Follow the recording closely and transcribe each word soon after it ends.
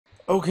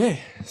Okay,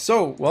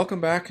 so welcome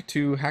back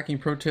to Hacking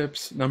Pro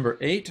Tips number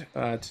 8.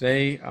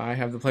 Today I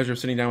have the pleasure of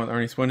sitting down with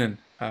Arne Swinnen,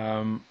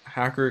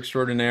 hacker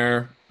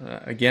extraordinaire.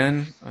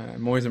 Again,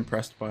 I'm always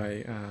impressed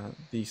by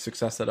the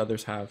success that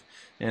others have,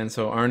 and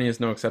so Arne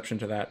is no exception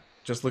to that.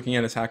 Just looking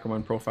at his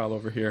HackerOne profile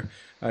over here,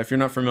 if you're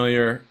not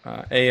familiar,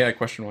 A, I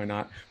question why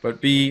not,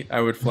 but B,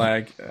 I would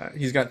flag,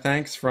 he's got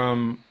thanks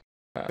from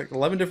like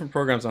 11 different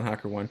programs on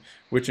HackerOne,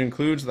 which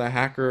includes the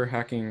Hacker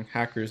Hacking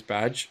Hackers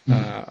badge.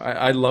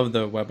 I love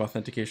the web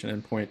authentication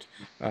endpoint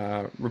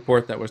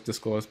report that was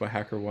disclosed by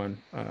HackerOne,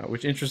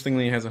 which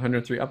interestingly has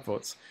 103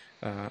 upvotes.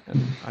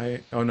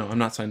 Oh no, I'm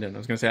not signed in. I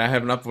was going to say I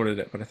haven't upvoted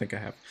it, but I think I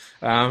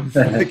have.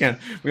 But again,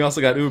 we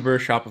also got Uber,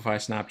 Shopify,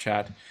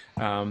 Snapchat,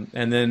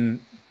 and then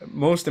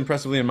most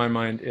impressively in my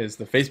mind is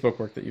the Facebook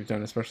work that you've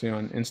done, especially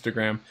on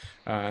Instagram.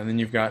 And then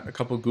you've got a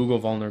couple Google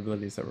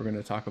vulnerabilities that we're going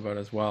to talk about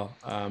as well.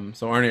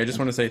 So Arne, I just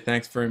want to say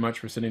thanks very much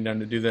for sitting down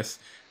to do this.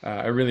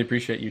 I really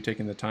appreciate you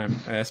taking the time,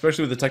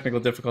 especially with the technical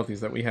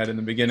difficulties that we had in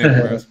the beginning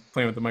where I was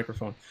playing with the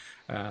microphone.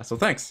 So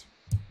thanks.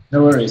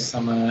 No worries.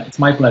 It's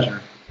my pleasure.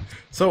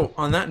 So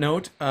on that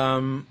note,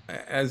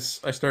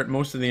 as I start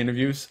most of the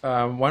interviews,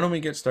 why don't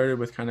we get started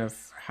with kind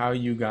of how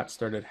you got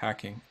started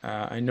hacking?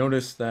 I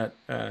noticed that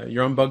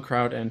you're on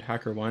Bugcrowd and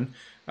HackerOne,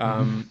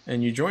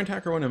 and you joined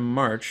HackerOne in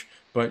March,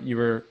 but you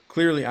were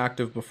clearly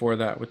active before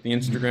that with the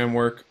Instagram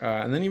work,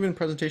 and then even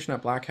presentation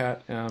at Black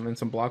Hat and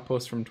some blog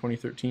posts from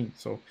 2013.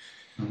 So,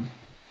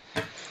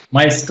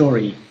 my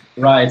story,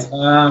 right?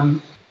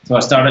 So I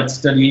started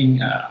studying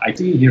IT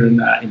here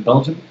in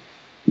Belgium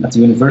at the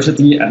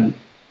university, and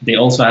they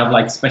also have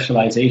like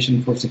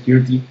specialization for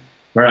security,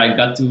 where I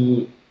got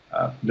to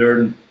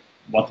learn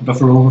what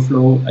buffer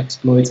overflow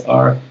exploits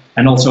are,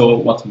 and also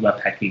what web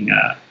hacking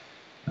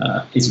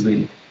is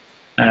really.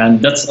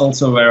 And that's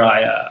also where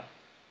I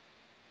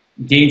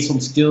gained some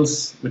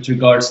skills with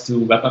regards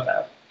to web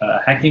app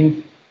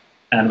hacking.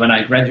 And when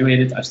I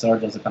graduated, I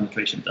started as a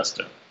penetration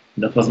tester.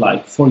 That was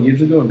like 4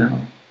 years ago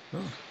now. Oh.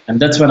 And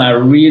that's when I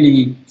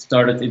really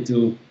started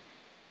into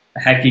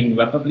hacking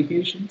web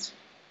applications.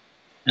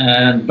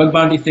 And bug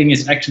bounty thing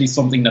is actually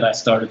something that I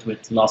started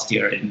with last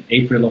year in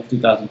April of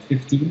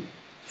 2015.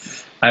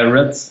 I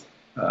read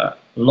a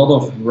lot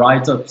of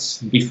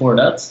write-ups before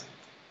that,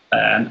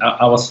 and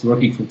I was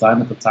working full-time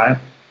at the time,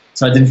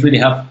 so I didn't really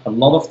have a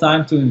lot of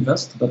time to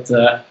invest, but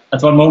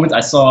at one moment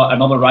I saw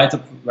another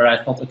write-up where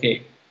I thought,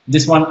 okay,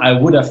 this one I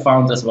would have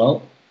found as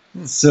well.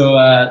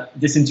 So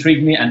this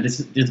intrigued me, and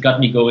this got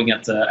me going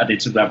at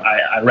Instagram.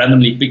 I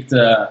randomly picked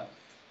a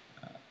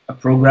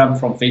program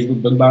from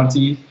Facebook Bug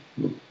Bounty,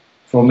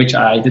 from which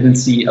I didn't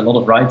see a lot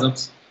of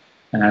write-ups,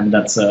 and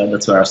that's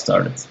where I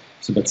started.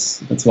 So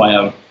that's why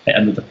I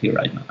ended up here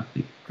right now.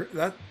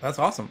 That's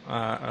awesome.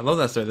 I love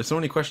that story. There's so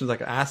many questions I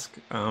could ask.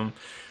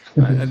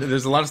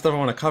 There's a lot of stuff I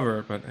want to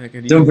cover, but I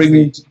could don't bring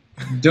me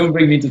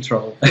to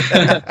trouble.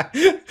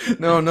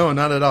 No,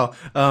 not at all.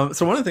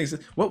 So one of the things,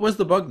 what was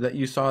the bug that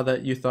you saw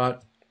that you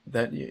thought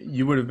that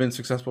you would have been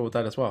successful with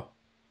that as well?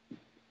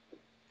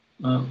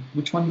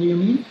 Which one do you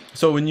mean?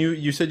 So when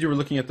you said you were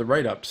looking at the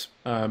write-ups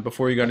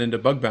before you got into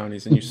bug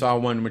bounties, and you saw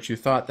one which you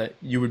thought that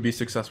you would be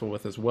successful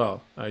with as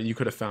well, you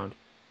could have found.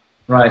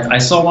 Right, I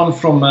saw one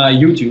from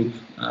YouTube.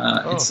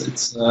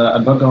 It's a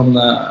bug on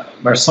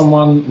where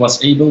someone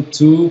was able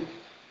to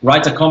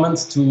write a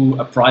comment to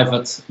a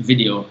private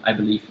video, I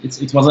believe.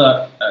 It was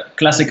a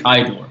classic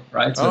IDOR,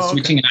 right? So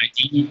switching an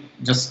ID,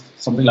 just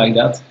something like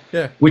that.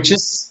 Yeah. Which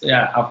is,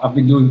 I've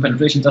been doing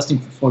penetration testing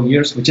for 4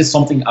 years, which is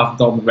something I've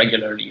done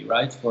regularly,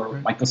 right, for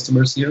my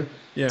customers here.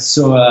 Yeah.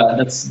 So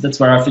that's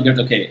where I figured,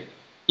 okay,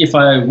 if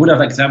I would have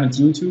examined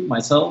YouTube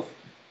myself,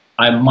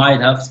 I might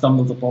have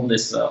stumbled upon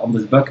this on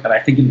this bug, and I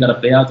think it got a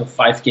payout of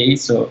 5K.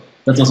 So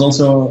that was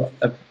also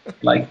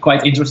like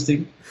quite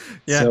interesting.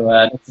 Yeah.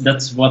 So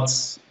that's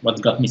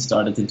what got me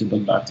started into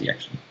bug bounty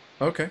actually.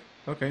 Okay,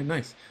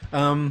 nice.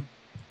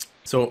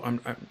 So I'm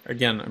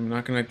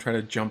not going to try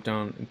to jump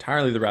down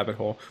entirely the rabbit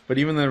hole, but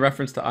even the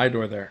reference to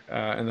IDOR there,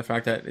 and the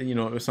fact that it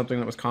was something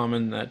that was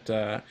common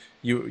that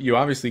you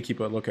obviously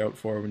keep a lookout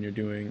for when you're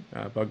doing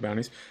bug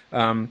bounties.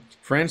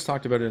 Franz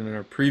talked about it in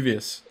our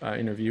previous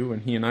interview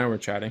when he and I were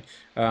chatting.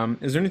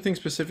 Is there anything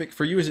specific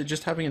for you? Is it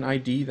just having an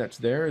ID that's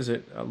there? Is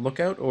it a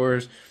lookout, or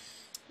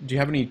do you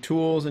have any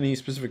tools, any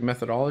specific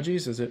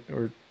methodologies? Is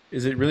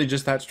it really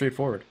just that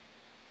straightforward?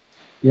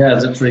 Yeah,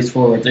 that's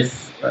straightforward.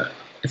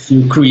 If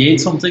you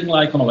create something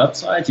like on a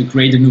website, you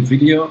create a new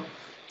video,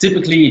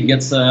 typically it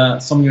gets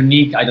some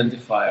unique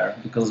identifier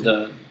because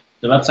the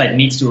website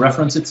needs to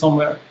reference it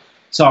somewhere.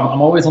 So I'm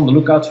always on the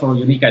lookout for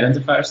unique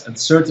identifiers, and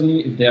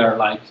certainly if they are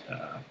like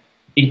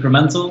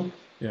incremental,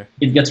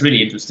 it gets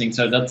really interesting.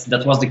 So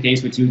that was the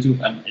case with YouTube,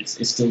 and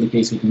it's still the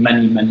case with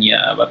many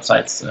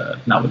websites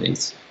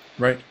nowadays.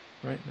 Right.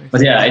 Nice.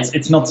 But yeah,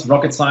 it's not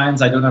rocket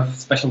science. I don't have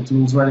special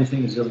tools or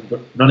anything. It's just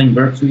running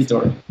Burp Suite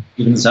or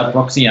even Zap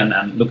Proxy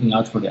and looking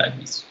out for the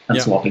IPs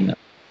and swapping them.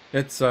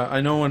 It's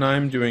I know when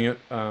I'm doing it,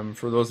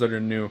 for those that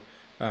are new,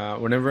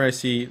 whenever I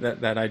see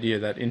that idea,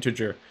 that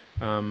integer,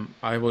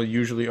 I will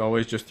usually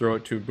always just throw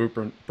it to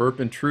burp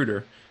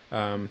intruder,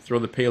 throw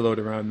the payload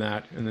around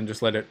that, and then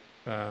just let it.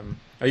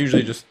 I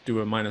usually just do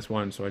a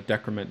 -1, so I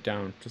decrement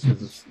down just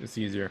because it's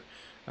easier.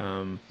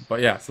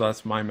 But yeah, so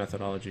that's my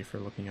methodology for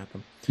looking at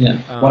them. Yeah.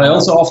 What I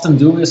also often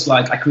do is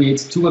like I create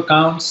 2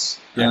 accounts.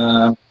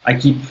 Yeah. I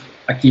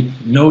keep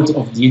note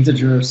of the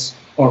integers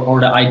or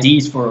the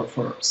IDs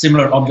for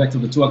similar objects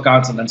of the 2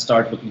 accounts, and then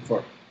start looking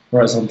for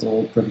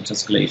horizontal privilege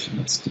escalation.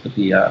 That's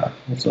typically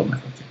also a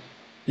method.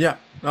 Yeah.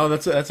 Oh,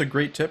 that's a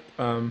great tip.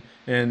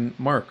 And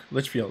Mark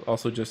Litchfield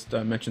also just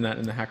mentioned that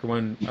in the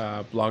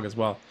HackerOne blog as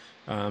well.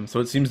 So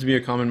it seems to be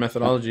a common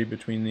methodology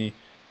between the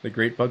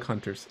great bug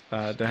hunters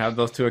to have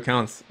those 2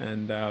 accounts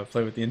and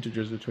play with the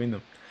integers between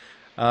them.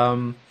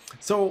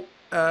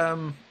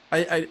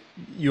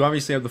 You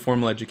obviously have the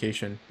formal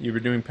education. You were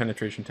doing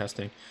penetration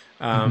testing,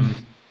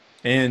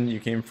 and you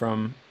came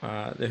from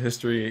the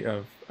history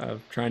of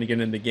trying to get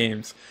into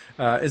games.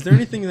 Is there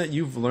anything that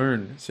you've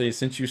learned, say,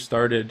 since you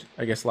started,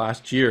 I guess,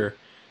 last year,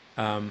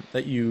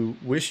 that you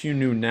wish you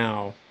knew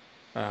now,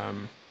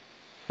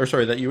 or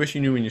sorry, that you wish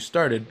you knew when you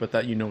started, but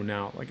that you know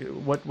now? Like,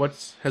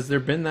 has there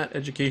been that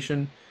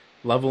education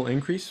level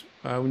increase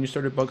when you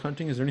started bug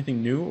hunting? Is there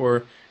anything new,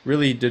 or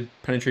really did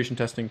penetration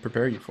testing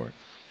prepare you for it?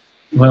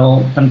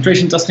 Well,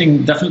 penetration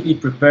testing definitely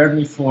prepared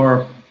me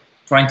for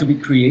trying to be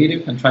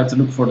creative and try to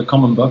look for the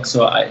common bugs.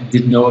 So I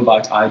did know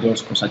about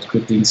IDORs, cross-site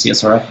scripting,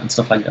 CSRF, and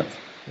stuff like that.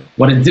 Yeah.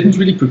 What it didn't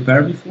really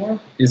prepare me for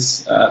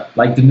is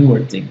like the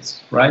newer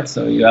things, right?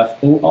 So you have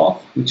OAuth,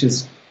 which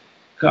is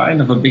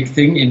kind of a big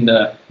thing in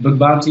the bug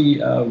bounty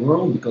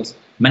world because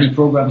many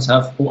programs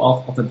have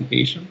OAuth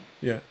authentication.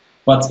 Yeah.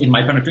 But in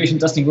my penetration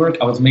testing work,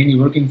 I was mainly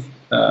working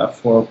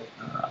for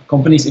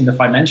companies in the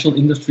financial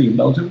industry in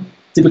Belgium.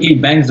 Typically,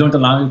 banks don't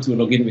allow you to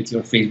log in with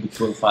your Facebook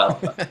profile.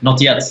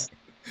 Not yet.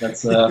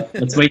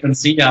 Let's wait and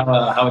see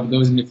how it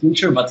goes in the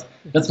future. But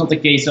that's not the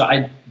case. So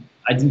I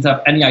didn't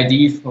have any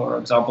idea, for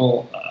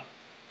example,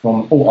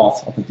 from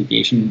OAuth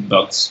authentication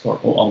bugs or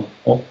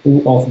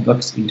OAuth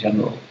bugs in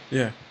general.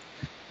 Yeah.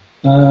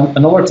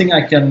 Another thing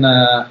I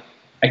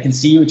can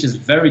see, which is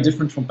very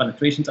different from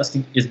penetration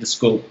testing, is the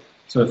scope.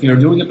 So if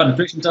you're doing a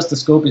penetration test, the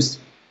scope is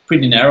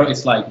pretty narrow.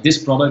 It's like this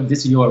product,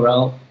 this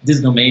URL, this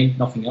domain,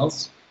 nothing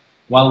else.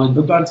 While with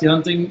bug bounty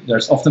hunting,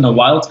 there's often a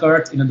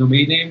wildcard in a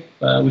domain name,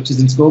 which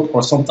is in scope,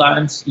 or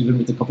sometimes even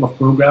with a couple of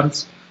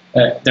programs,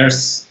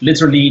 there's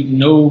literally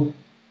no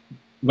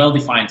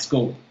well-defined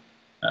scope.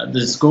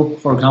 The scope,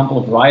 for example,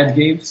 of Riot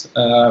Games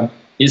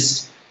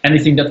is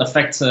anything that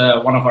affects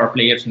one of our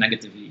players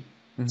negatively.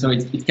 Mm-hmm. So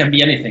it can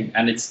be anything,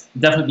 and it's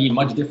definitely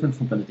much different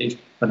from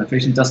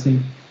penetration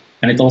testing.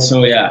 And it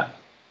also,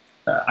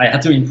 I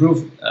had to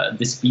improve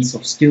this piece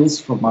of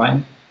skills from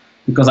mine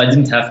because I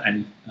didn't have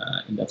any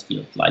in that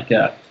field, like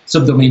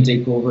subdomain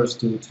takeovers,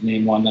 to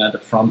name one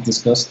that Frank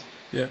discussed.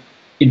 Yeah,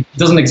 it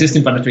doesn't exist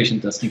in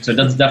penetration testing, so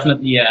that's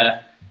definitely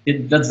a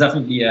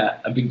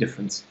big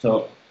difference.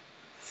 So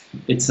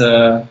it's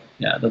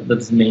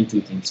that's the main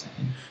 2 things, I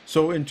think.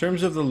 So in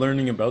terms of the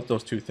learning about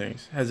those 2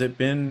 things, has it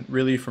been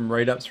really from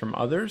write-ups from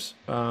others,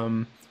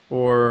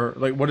 or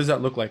like what does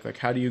that look like? Like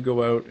how do you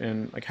go out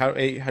and like how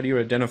do you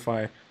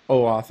identify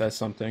OAuth as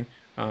something,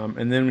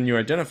 and then when you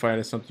identify it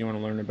as something you want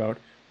to learn about,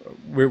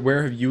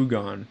 where have you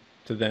gone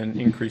to then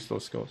increase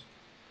those skills?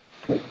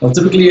 Well,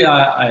 typically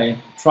I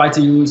try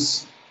to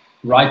use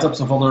write-ups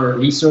of other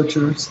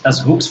researchers as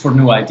hooks for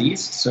new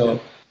ideas. So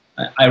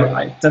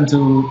I tend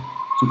to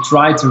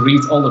try to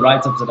read all the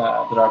write-ups that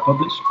are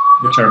published,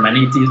 which are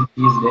many these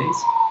days.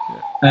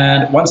 Yeah.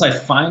 And once I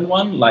find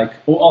one,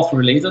 like OAuth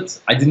related,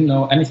 I didn't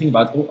know anything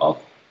about OAuth,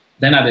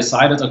 then I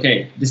decided,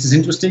 okay, this is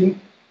interesting.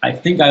 I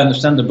think I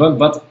understand the bug,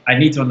 but I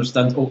need to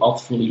understand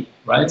OAuth fully,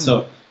 right? Mm-hmm.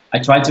 So I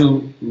try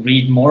to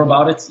read more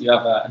about it. You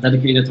have a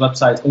dedicated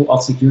website,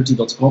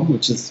 oauthsecurity.com,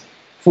 which is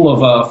full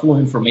of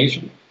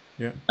information.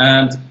 Yeah.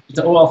 And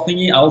the OAuth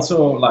thingy, I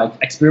also like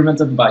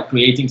experimented by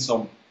creating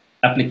some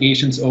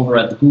applications over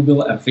at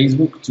Google and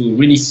Facebook to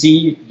really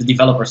see the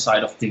developer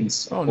side of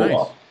things. Oh, nice.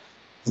 OAuth.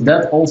 So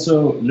that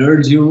also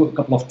learns you a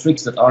couple of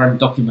tricks that aren't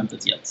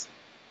documented yet.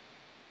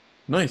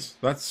 Nice.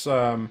 That's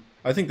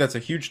I think that's a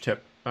huge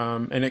tip,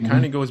 and it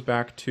kind of goes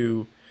back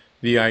to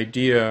the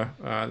idea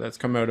that's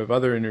come out of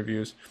other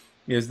interviews,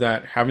 is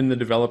that having the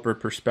developer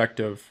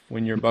perspective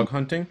when you're bug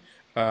hunting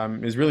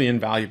is really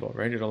invaluable,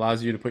 right? It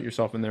allows you to put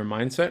yourself in their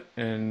mindset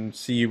and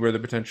see where the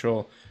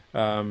potential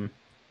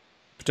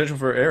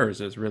for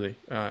errors is really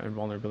and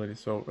vulnerability.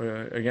 So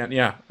again,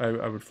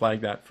 I would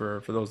flag that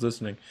for those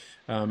listening.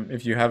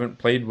 If you haven't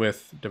played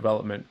with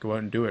development, go out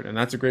and do it. And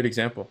that's a great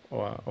example.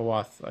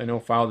 OAuth. I know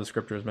file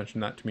descriptor has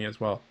mentioned that to me as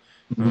well.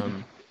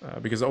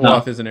 Because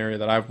OAuth is an area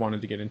that I've wanted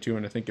to get into,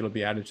 and I think it'll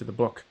be added to the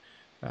book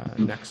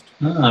next.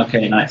 Oh,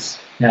 okay, nice.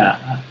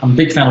 Yeah, I'm a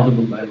big fan of the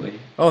book, by the way.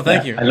 Oh,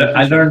 thank you.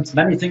 I learned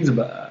many things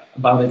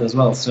about it as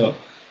well. So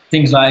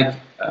things like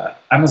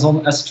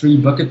Amazon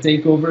S3 bucket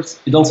takeovers.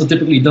 It also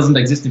typically doesn't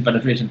exist in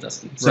penetration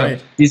testing. So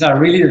right. These are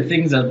really the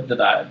things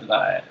that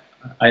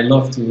I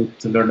love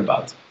to learn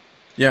about.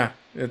 Yeah,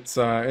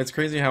 it's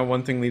crazy how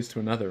one thing leads to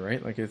another,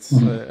 right? Like it's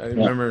I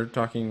remember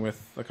talking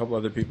with a couple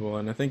other people,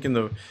 and I think in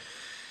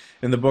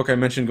in the book I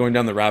mentioned going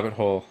down the rabbit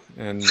hole,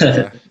 and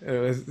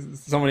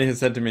somebody has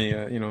said to me,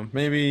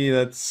 maybe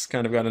that's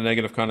kind of got a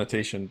negative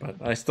connotation, but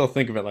I still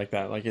think of it like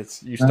that. Like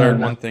it's you start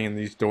No. one thing and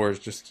these doors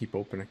just keep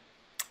opening.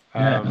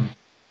 Yeah,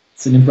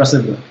 it's an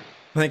impressive book.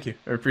 Thank you.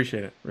 I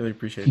appreciate it. Really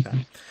appreciate that.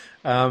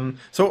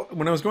 So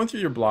when I was going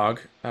through your blog,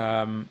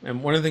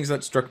 and one of the things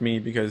that struck me,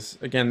 because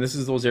again, this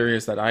is those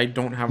areas that I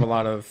don't have a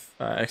lot of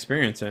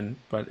experience in,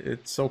 but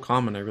it's so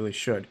common, I really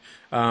should.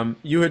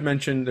 You had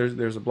mentioned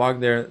there's a blog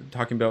there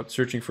talking about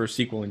searching for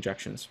SQL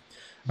injections.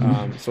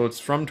 So it's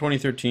from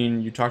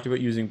 2013. You talked about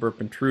using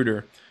Burp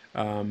Intruder,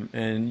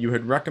 and you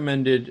had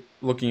recommended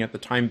looking at the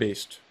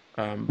time-based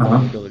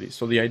vulnerabilities.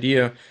 So the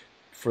idea,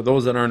 for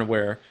those that aren't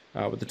aware,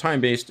 with the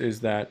time-based is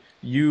that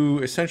you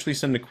essentially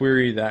send a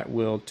query that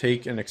will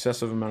take an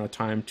excessive amount of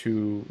time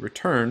to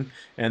return,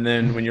 and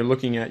then when you're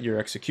looking at your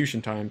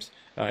execution times,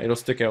 it'll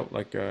stick out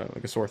like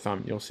a sore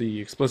thumb. You'll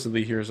see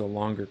explicitly here's a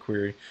longer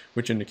query,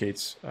 which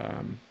indicates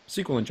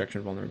SQL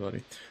injection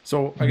vulnerability.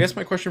 So I guess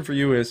my question for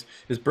you is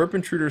Burp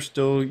Intruder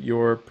still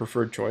your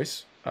preferred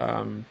choice?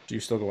 Do you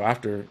still go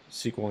after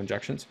SQL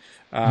injections?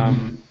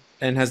 And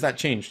has that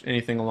changed?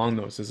 Anything along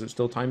those? Is it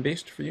still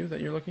time-based for you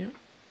that you're looking at?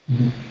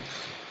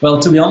 Well,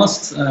 to be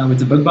honest, with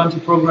the bug bounty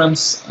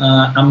programs,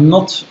 I'm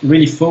not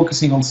really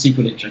focusing on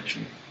SQL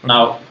injection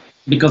now,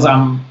 because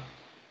I'm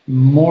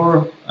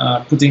more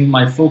putting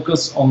my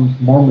focus on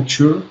more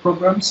mature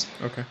programs,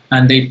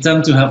 and they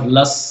tend to have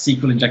less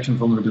SQL injection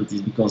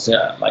vulnerabilities because,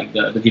 like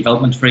the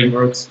development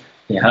frameworks,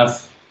 they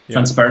have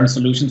transparent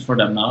solutions for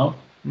them now,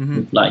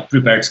 with like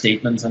prepared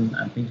statements and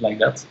things like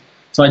that.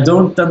 So I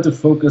don't tend to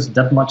focus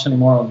that much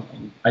anymore on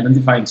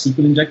identifying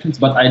SQL injections,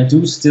 but I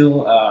do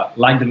still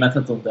like the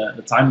method of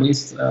the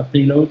time-based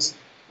payloads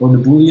or the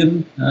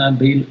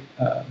Boolean-based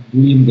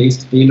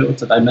payloads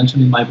that I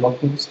mentioned in my blog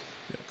post.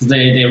 Because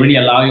they really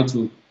allow you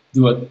to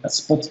do a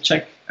spot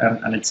check,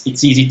 and it's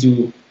easy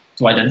to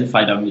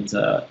identify them with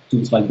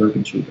tools like Burp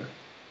Intruder.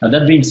 Now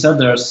that being said,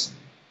 there's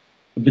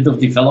a bit of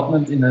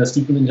development in the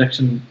SQL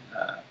injection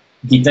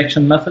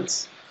detection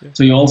methods.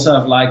 So you also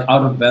have like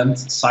out-of-band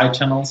side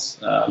channels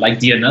like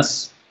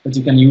DNS that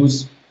you can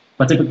use,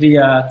 but typically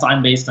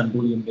time-based and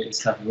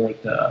Boolean-based have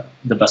worked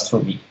the best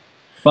for me.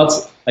 But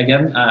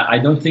again, I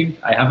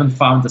haven't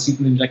found the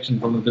SQL injection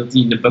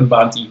vulnerability in the bug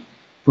bounty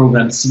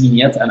program scene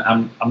yet, and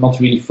I'm not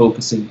really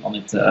focusing on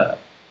it, to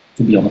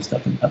be honest,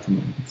 at the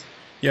moment.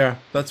 Yeah,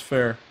 that's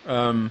fair.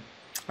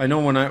 I know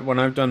when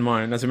I've done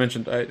mine, as I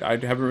mentioned, I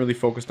haven't really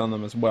focused on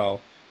them as well.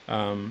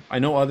 I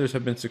know others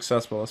have been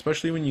successful,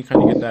 especially when you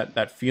kind of get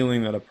that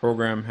feeling that a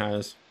program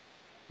has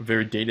a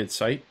very dated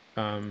site.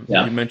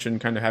 You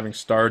mentioned kind of having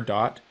star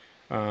dot.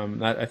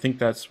 I think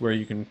that's where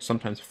you can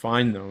sometimes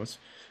find those.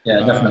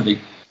 Yeah,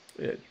 definitely.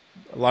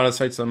 A lot of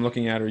sites I'm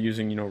looking at are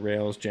using,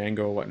 Rails,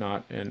 Django,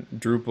 whatnot, and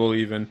Drupal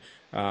even.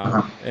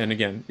 And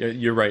again,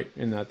 you're right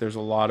in that there's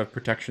a lot of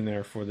protection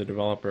there for the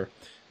developer.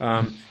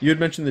 You had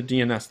mentioned the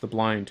DNS, the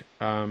blind.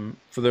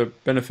 For the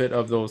benefit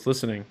of those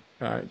listening,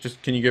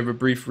 just can you give a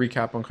brief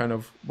recap on kind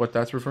of what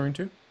that's referring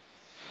to?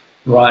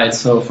 Right.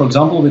 So, for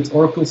example, with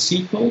Oracle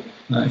SQL,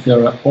 if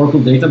you're an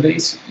Oracle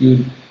database,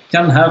 you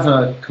can have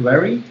a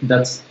query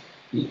that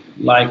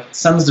like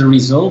sends the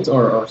result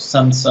or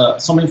sends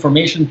some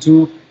information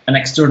to an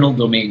external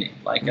domain name,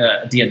 like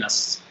a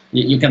DNS.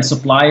 You can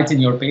supply it in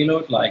your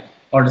payload, like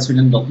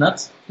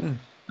arneswinnen.net.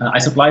 I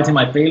supply it in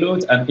my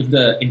payload, and if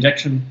the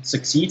injection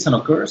succeeds and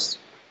occurs,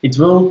 it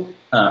will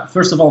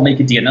first of all make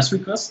a DNS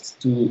request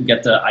to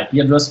get the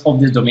IP address of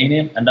this domain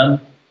name, and then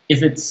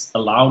if it's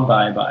allowed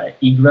by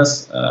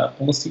egress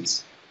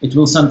policies, it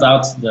will send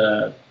out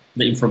the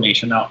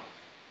information. Now,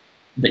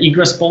 the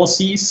egress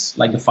policies,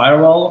 like the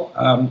firewall,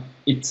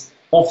 it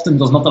often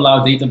does not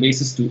allow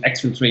databases to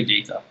exfiltrate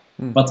data,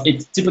 but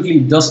it typically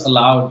does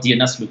allow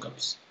DNS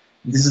lookups.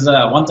 This is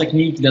one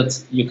technique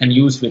that you can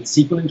use with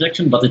SQL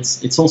injection, but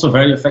it's also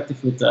very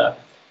effective with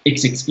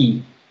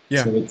XXE,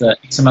 so with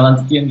XML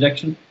entity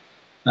injection.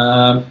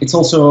 It's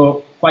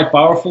also quite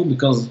powerful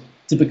because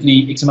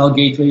typically XML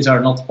gateways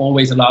are not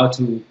always allowed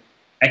to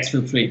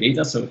exfiltrate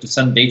data, so to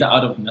send data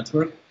out of the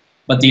network.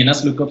 But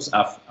DNS lookups,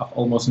 I've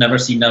almost never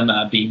seen them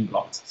being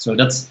blocked. So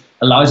that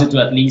allows you to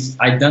at least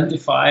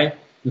identify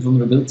the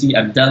vulnerability,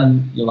 and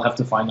then you'll have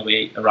to find a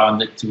way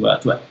around it to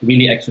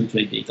really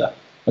exfiltrate data.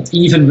 But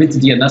even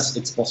with DNS,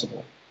 it's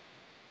possible.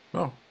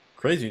 Oh,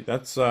 crazy!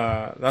 That's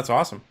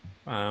awesome.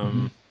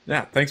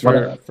 Yeah, thanks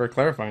for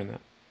clarifying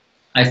that.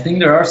 I think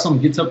there are some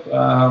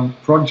GitHub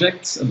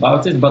projects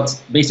about it, but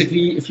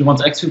basically, if you want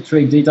to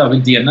exfiltrate data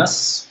with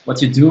DNS,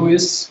 what you do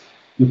is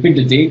you pick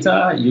the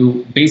data,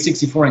 you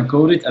base64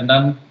 encode it, and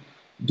then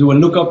do a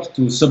lookup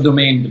to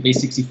subdomain the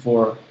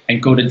base64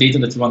 encoded data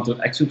that you want to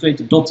exfiltrate,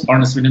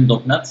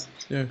 .arneswinnen.net.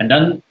 And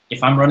then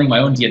if I'm running my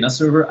own DNS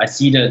server, I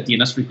see the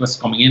DNS requests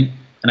coming in,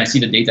 and I see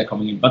the data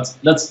coming in. But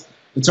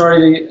it's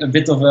already a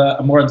bit of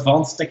a more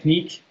advanced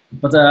technique,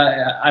 but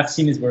I've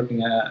seen it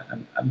working.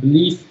 And I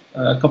believe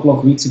a couple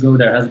of weeks ago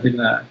there has been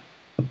a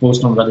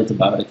post on Reddit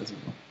about it as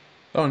well.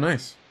 Oh,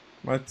 nice.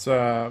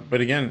 But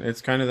again,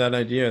 it's kind of that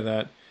idea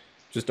that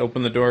just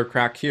open the door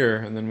crack here,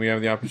 and then we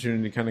have the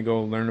opportunity to kind of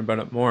go learn about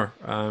it more.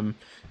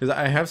 Because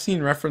I have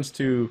seen reference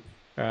to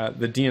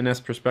the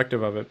DNS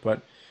perspective of it,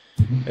 but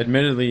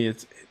admittedly,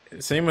 it's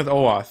same with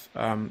OAuth.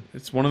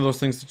 It's one of those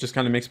things that just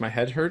kind of makes my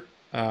head hurt.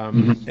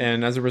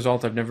 And as a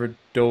result, I've never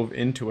dove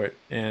into it.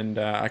 And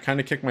I kind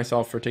of kick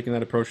myself for taking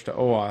that approach to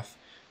OAuth.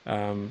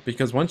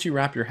 Because once you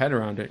wrap your head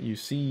around it, you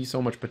see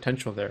so much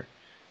potential there.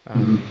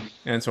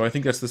 And so I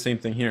think that's the same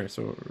thing here.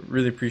 So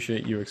really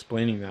appreciate you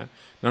explaining that,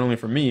 not only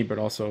for me, but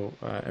also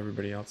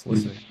everybody else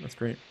listening. That's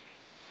great.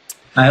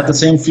 I had the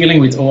same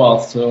feeling with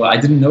OAuth. So I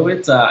didn't know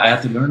it. I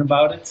had to learn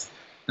about it.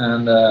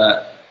 And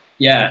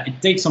yeah,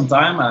 it takes some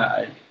time.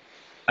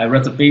 I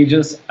read the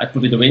pages. I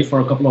put it away for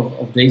a couple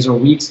of days or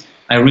weeks.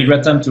 I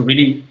reread them to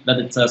really let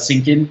it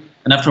sink in.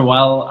 And after a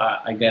while,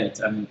 I get it.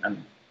 And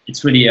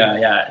it's really,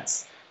 yeah,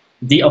 it's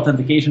the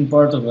authentication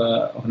part of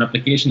an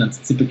application. And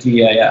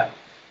typically, yeah,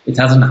 it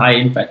has a high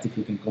impact if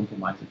you can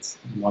compromise it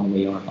in one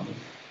way or another.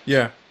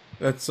 Yeah,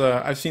 that's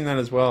I've seen that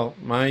as well.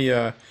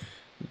 My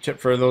tip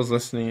for those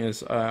listening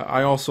is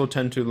I also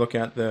tend to look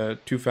at the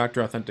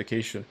two-factor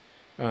authentication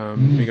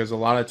because a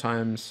lot of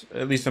times,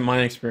 at least in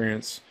my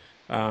experience,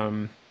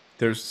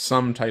 there's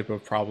some type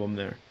of problem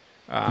there.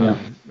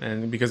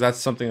 And because that's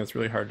something that's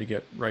really hard to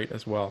get right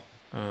as well.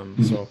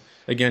 So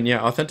again,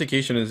 yeah,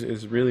 authentication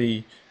is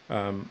really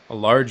a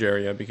large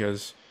area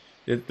because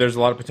there's a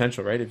lot of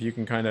potential, right? If you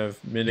can kind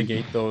of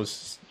mitigate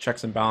those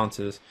checks and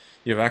balances,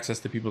 you have access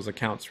to people's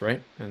accounts,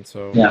 right? And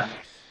so yeah,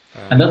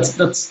 and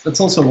that's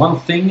also one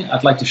thing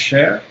I'd like to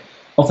share.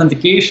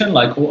 Authentication,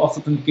 like OAuth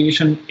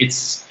authentication,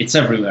 it's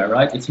everywhere,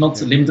 right? It's not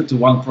limited to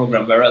one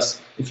program.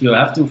 Whereas if you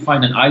have to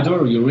find an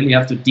IDOR, you really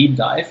have to deep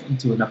dive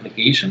into an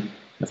application.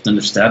 You have to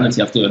understand it.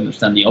 You have to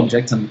understand the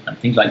object and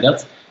things like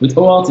that. With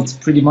OAuth, it's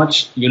pretty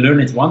much you learn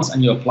it once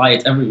and you apply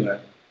it everywhere,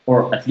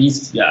 or at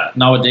least, yeah,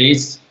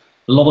 nowadays.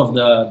 A lot of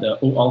the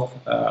OAuth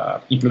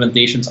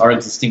implementations are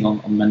existing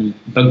on many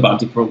bug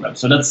bounty programs.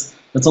 So that's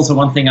also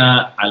one thing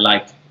I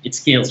like. It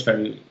scales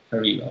very,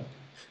 very well.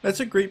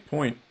 That's a great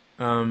point.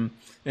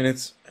 And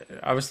it's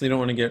obviously don't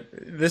want to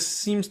get, this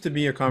seems to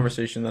be a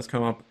conversation that's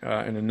come up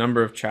in a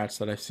number of chats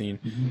that I've seen.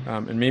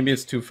 And maybe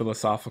it's too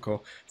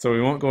philosophical, so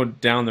we won't go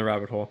down the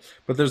rabbit hole.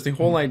 But there's the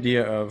whole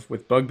idea of,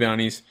 with bug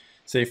bounties,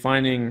 say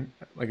finding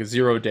like a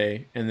 0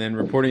 day and then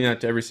reporting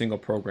that to every single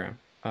program.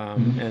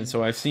 And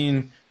so I've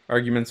seen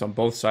arguments on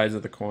both sides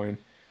of the coin.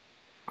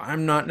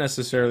 I'm not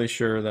necessarily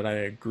sure that I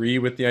agree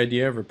with the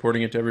idea of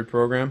reporting it to every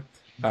program,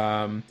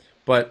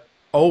 but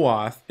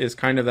OAuth is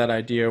kind of that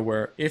idea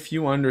where if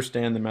you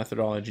understand the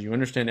methodology, you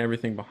understand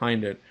everything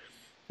behind it,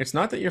 it's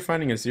not that you're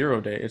finding a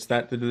 0 day, it's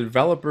that the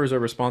developers are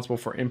responsible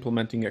for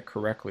implementing it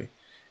correctly.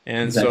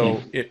 And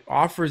so it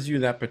offers you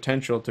that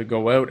potential to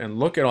go out and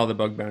look at all the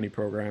bug bounty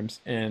programs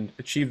and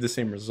achieve the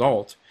same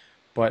result,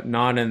 but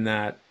not in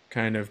that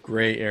kind of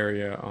gray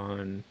area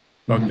on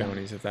bug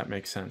bounties, if that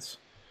makes sense.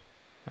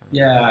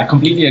 Yeah, I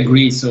completely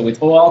agree. So with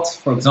OAuth,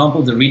 for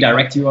example, the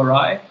redirect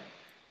URI,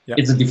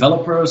 it's a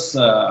developer's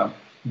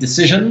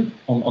decision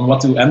on what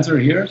to enter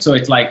here. So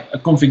it's like a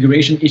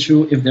configuration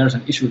issue if there's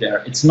an issue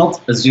there. It's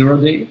not a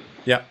 0 day.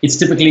 Yeah. It's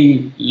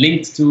typically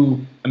linked to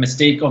a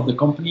mistake of the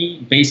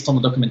company based on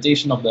the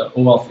documentation of the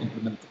OAuth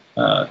implement,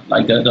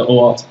 like the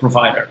OAuth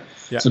provider.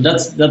 Yeah. So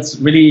that's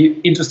really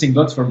interesting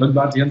bugs for bug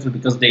bounty hunter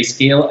because they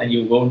scale and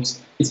you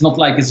won't. It's not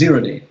like a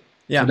 0 day.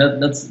 Yeah. So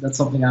that's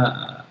something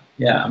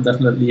I'm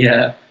definitely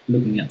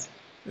looking at.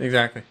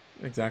 Exactly.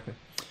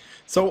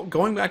 So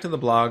going back to the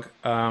blog,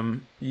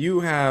 you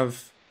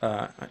have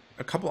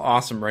a couple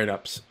awesome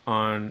write-ups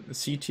on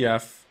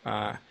CTF,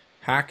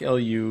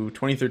 HackLU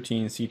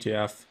 2013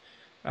 CTF,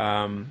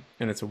 and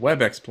it's a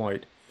web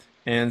exploit.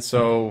 And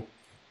so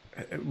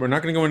we're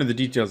not going to go into the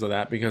details of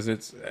that because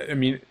it's, I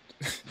mean,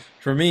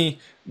 for me,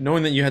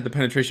 knowing that you had the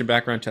penetration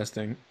background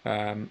testing,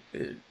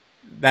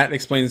 that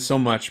explains so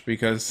much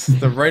because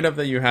the write-up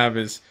that you have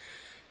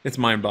it's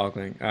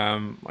mind-boggling.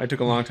 I took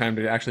a long time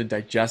to actually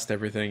digest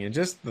everything and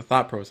just the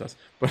thought process.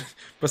 But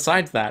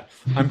besides that,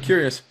 I'm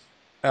curious,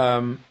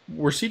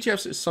 were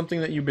CTFs something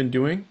that you've been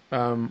doing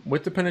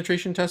with the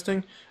penetration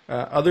testing?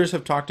 Others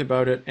have talked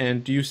about it,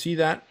 and do you see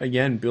that,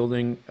 again,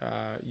 building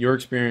your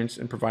experience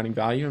in providing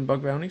value in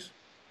bug bounties?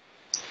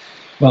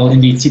 Well,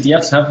 indeed,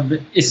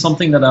 CTFs is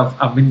something that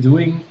I've been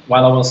doing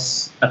while I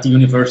was at the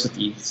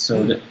university.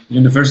 So the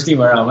university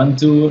where I went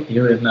to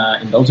here in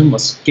Belgium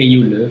was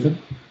KU Leuven,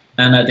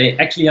 and they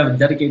actually have a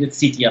dedicated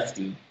CTF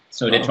team.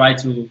 So they try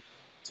to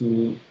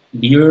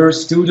lure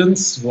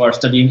students who are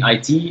studying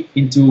IT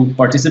into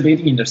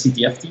participating in their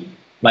CTF team,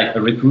 like a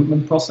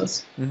recruitment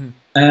process.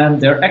 And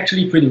they're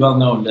actually pretty well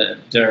known.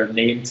 They're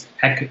named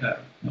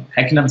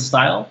Hacknam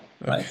Style,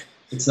 right?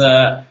 It's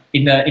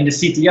in the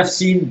CTF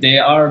scene, they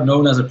are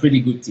known as a pretty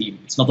good team.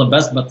 It's not the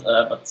best,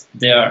 but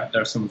there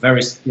are some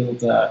very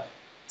skilled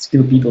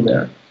people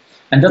there,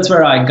 and that's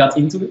where I got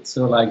into it.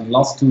 So like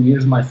last 2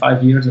 years, my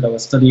 5 years that I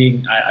was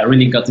studying, I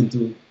really got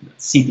into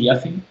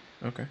CTFing.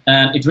 Okay.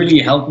 And it really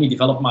helped me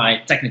develop my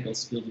technical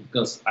skills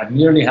because I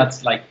merely had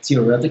like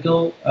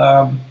theoretical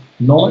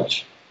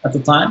knowledge at the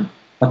time,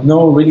 but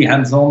no really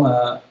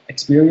hands-on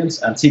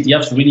experience, and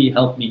CTFs really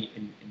helped me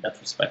in that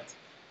respect.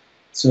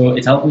 So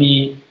it helped me,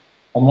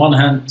 on one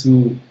hand,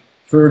 to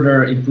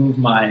further improve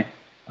my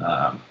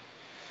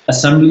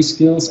assembly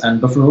skills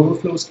and buffer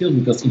overflow skills,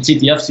 because in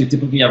CTFs you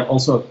typically have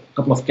also a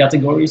couple of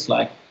categories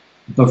like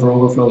buffer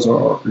overflows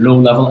or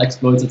low-level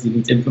exploits that you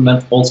need to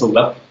implement, also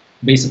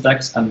web-based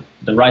attacks, and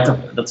the write-up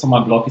that's on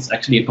my blog is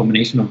actually a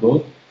combination of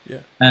both.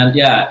 Yeah. And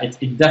yeah,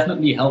 it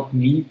definitely helped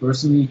me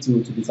personally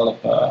to develop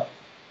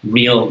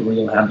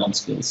real hand-on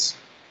skills.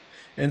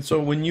 And so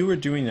when you were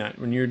doing that,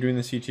 when you were doing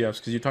the CTFs,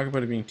 because you talk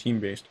about it being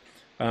team-based,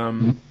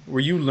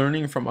 were you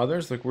learning from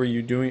others? Like, were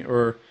you doing,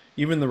 or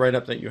even the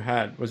write-up that you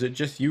had, was it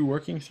just you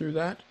working through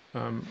that?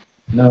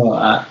 No,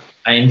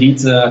 I indeed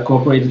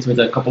cooperated with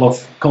a couple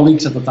of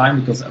colleagues at the time,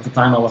 because at the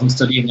time I wasn't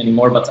studying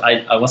anymore, but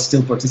I was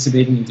still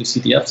participating into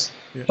CTFs.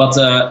 Yeah. But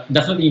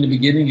definitely in the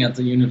beginning at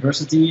the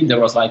university, there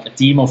was like a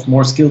team of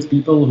more skilled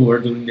people who were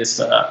doing this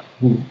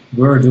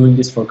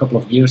for a couple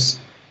of years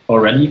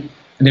already.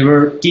 And they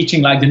were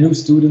teaching like the new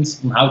students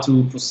on how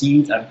to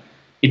proceed. And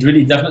it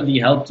really definitely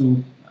helped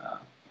to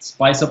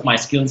spice up my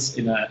skills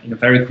in a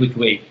very quick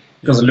way.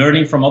 Because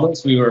learning from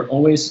others, we were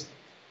always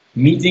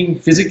meeting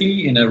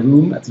physically in a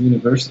room at the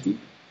university.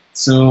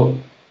 So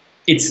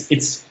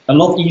it's a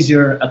lot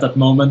easier at that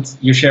moment.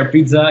 You share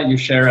pizza, you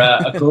share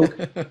a Coke,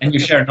 and you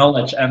share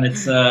knowledge. And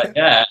it's,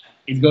 yeah,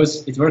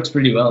 it works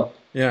pretty well.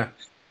 Yeah,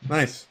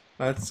 nice.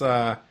 That's,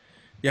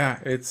 yeah,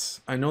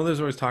 I know there's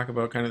always talk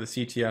about kind of the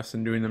CTFs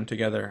and doing them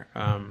together.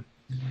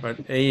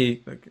 But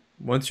like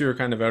once you're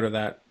kind of out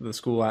of the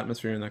school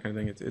atmosphere and that kind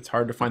of thing, it's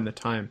hard to find the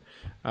time.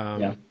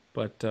 Yeah.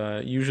 But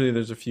usually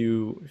there's a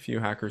few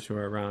hackers who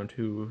are around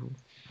who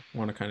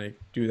want to kind of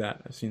do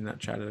that. I've seen that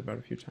chatted about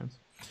a few times.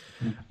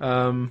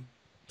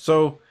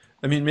 So,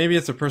 I mean, maybe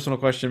it's a personal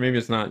question, maybe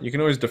it's not. You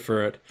can always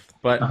defer it.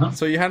 But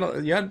so you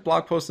had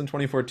blog posts in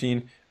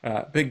 2014,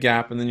 big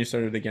gap, and then you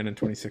started again in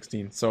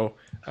 2016. So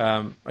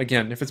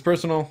again, if it's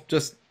personal,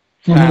 just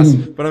pass.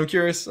 But I'm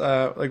curious,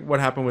 like what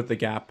happened with the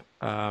gap,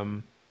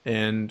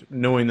 and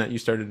knowing that you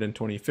started in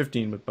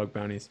 2015 with bug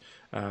bounties,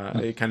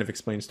 it kind of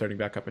explains starting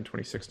back up in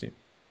 2016.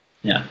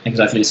 Yeah,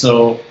 exactly.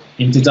 So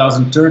in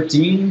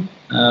 2013,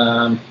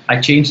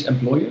 I changed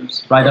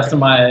employers right after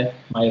my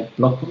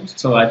blog post.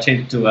 So I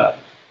changed to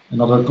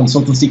another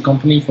consultancy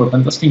company for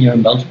pen testing here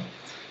in Belgium.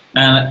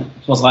 And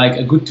it was like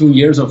a good 2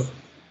 years of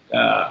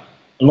a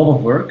lot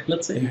of work,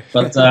 let's say.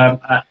 But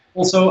I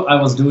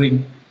was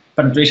doing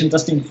penetration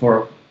testing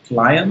for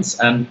clients,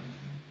 and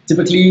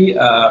typically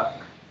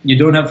you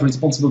don't have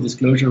responsible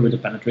disclosure with a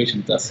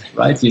penetration test,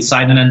 right? You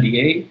sign an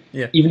NDA.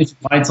 Yeah. Even if you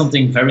find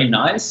something very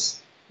nice,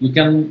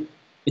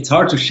 it's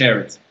hard to share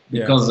it,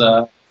 because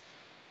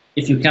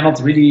if you cannot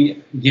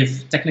really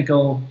give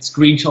technical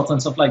screenshots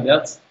and stuff like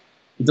that,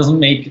 it doesn't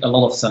make a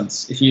lot of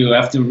sense. If you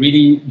have to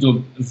really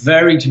do a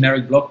very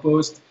generic blog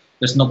post,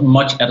 there's not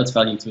much added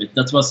value to it.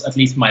 That was at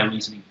least my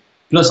reasoning.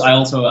 Plus, I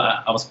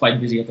was quite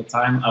busy at the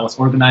time. I was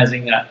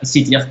organizing a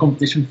CTF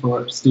competition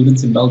for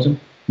students in Belgium.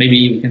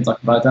 Maybe we can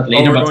talk about that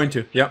later. Oh, we're going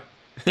to, yeah.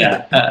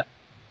 Yeah,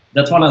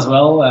 that one as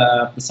well,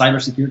 the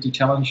Cybersecurity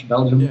Challenge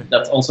Belgium,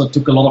 that also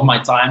took a lot of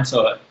my time.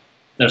 So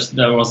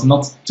there was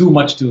not too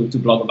much to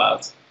blog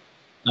about.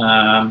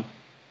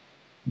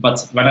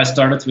 But when I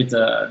started with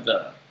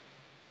the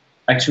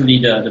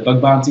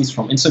bug bounties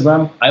from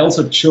Instagram, I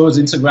also chose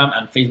Instagram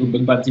and Facebook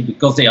bug bounty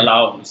because they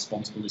allow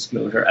responsible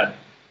disclosure. And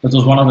that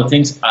was one of the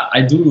things.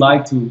 I do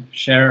like to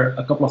share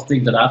a couple of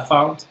things that I've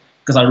found,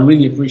 because I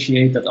really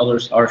appreciate that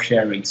others are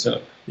sharing.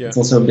 So it's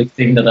also a big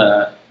thing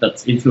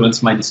that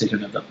influenced my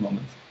decision at that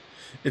moment.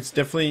 It's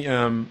definitely,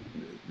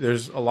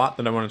 there's a lot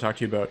that I want to talk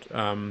to you about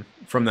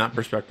from that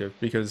perspective,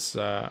 because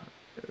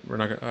we're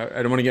not gonna,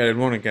 I don't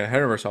want to get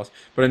ahead of ourselves,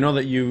 but I know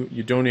that you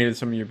donated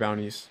some of your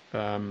bounties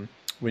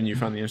when you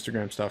found the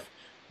Instagram stuff.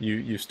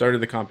 You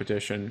started the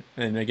competition,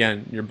 and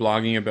again, you're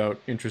blogging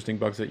about interesting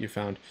bugs that you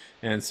found.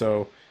 And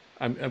so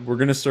we're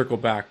going to circle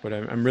back, but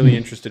I'm really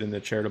interested in the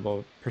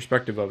charitable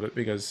perspective of it,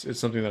 because it's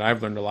something that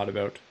I've learned a lot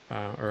about,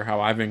 or how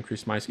I've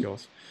increased my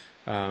skills.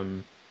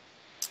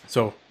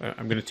 So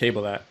I'm going to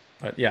table that.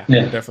 But yeah,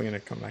 I'm definitely going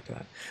to come back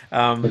to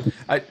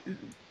that.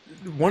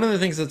 One of the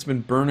things that's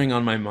been burning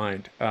on my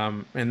mind,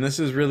 and this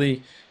is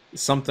really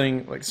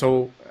something like,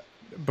 so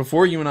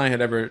before you and I had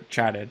ever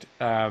chatted,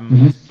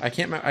 I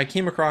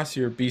came across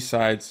your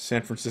B-Sides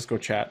San Francisco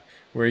chat,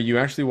 where you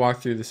actually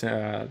walked through this,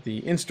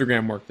 the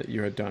Instagram work that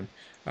you had done.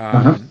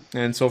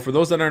 And so for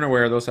those that aren't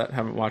aware, those that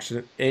haven't watched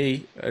it,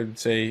 I would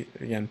say,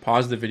 again,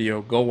 pause the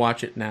video, go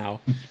watch it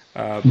now,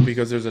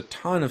 because there's a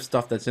ton of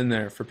stuff that's in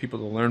there for people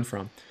to learn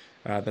from.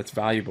 That's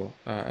valuable.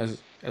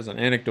 As an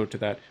anecdote to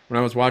that, when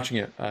I was watching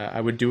it,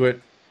 I would do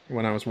it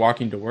when I was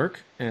walking to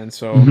work, and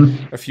so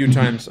a few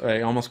times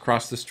I almost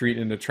crossed the street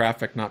into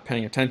traffic, not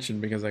paying attention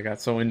because I got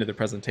so into the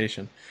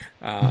presentation.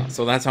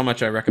 So that's how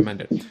much I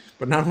recommend it.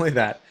 But not only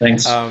that,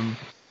 thanks.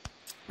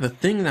 The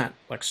thing that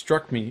like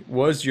struck me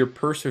was your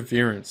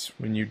perseverance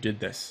when you did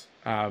this,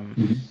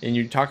 and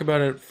you talk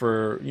about it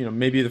for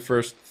maybe the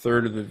first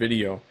third of the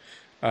video.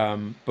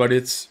 But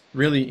it's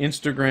really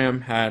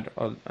Instagram had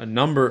a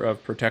number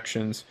of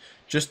protections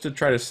just to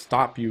try to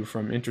stop you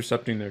from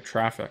intercepting their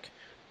traffic.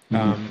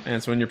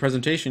 And so in your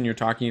presentation, you're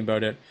talking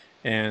about it,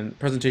 and the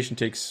presentation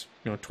takes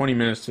 20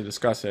 minutes to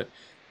discuss it.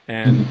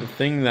 And the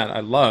thing that I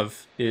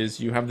love is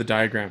you have the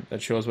diagram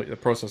that shows what the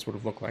process would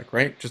have looked like,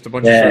 right? Just a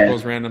bunch of Yeah.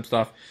 circles, random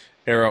stuff,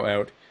 arrow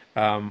out.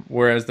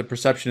 Whereas the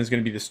perception is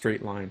going to be the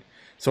straight line.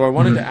 So I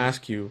wanted to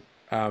ask you,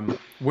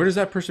 where does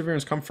that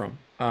perseverance come from?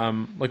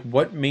 Like,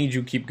 what made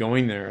you keep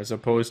going there as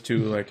opposed to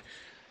like,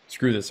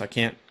 screw this, I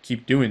can't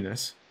keep doing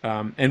this?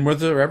 And was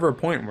there ever a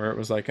point where it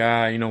was like,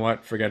 you know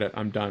what, forget it,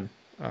 I'm done?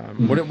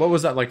 What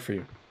was that like for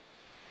you?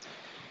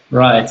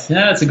 Right.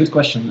 Yeah, it's a good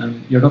question,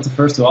 and you're not the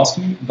first to ask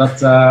me.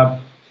 But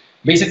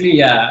basically,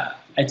 yeah,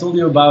 I told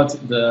you about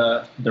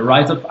the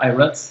write-up I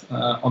read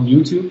on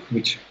YouTube,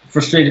 which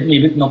frustrated me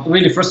a bit. Not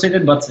really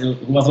frustrated, but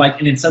it was like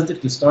an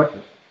incentive to start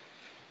with.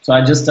 So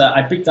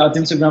I picked out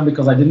Instagram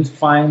because I didn't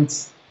find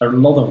a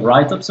lot of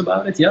write-ups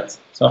about it yet.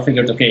 So I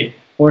figured, okay,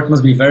 or it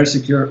must be very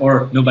secure,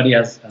 or nobody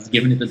has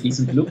given it a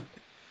decent look.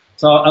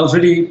 So I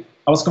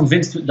was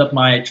convinced that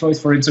my choice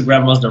for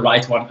Instagram was the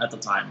right one at the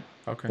time.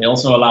 Okay. They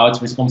also allowed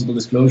responsible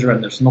disclosure,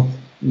 and there's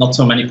not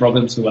so many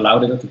programs who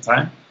allowed it at the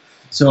time.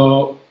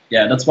 So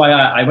yeah, that's why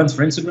I went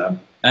for Instagram,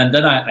 and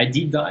then I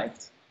deep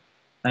dived,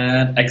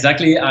 and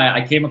exactly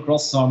I came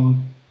across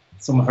some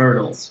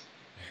hurdles.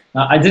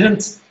 I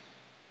didn't.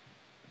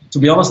 To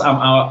be honest,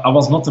 I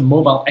was not a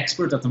mobile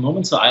expert at the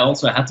moment, so I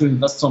also had to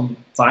invest some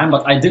time,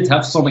 but I did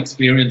have some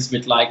experience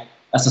with like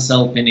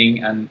SSL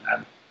pinning and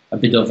a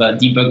bit of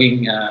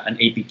debugging and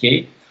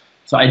APK.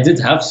 So I did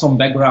have some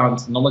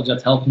background knowledge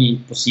that helped me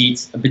proceed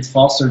a bit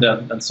faster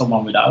than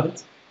someone without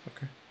it.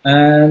 Okay.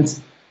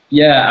 And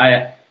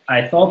yeah,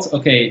 I thought,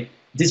 okay,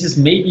 this is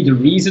maybe the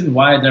reason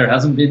why there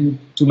hasn't been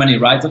too many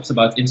write-ups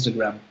about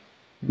Instagram,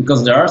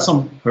 because there are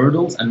some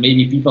hurdles and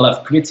maybe people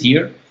have quit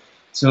here.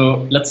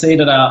 So let's say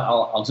that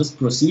I'll just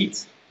proceed.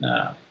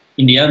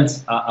 In the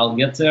end, I'll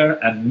get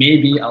there, and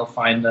maybe I'll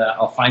find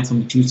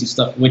some juicy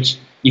stuff. Which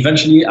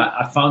eventually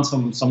I found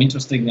some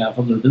interesting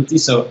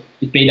vulnerabilities. So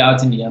it paid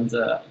out in the end.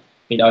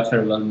 Paid out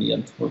very well in the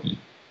end for me.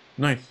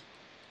 Nice.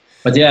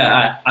 But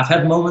yeah, I've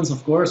had moments,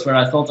 of course, where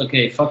I thought,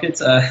 okay, fuck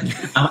it,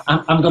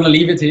 I'm gonna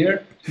leave it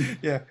here.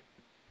 Yeah.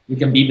 You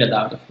can beat that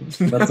out, of course.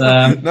 But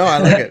no, I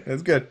like it.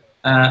 It's good.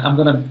 I'm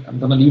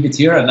gonna leave it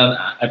here, and then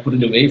I put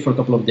it away for a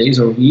couple of days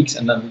or weeks,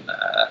 and then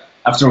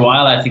after a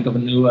while I think of a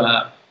new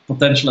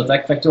potential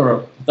attack vector or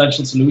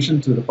potential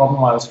solution to the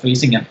problem I was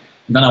facing, and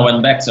then I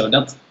went back. So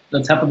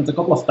that happened a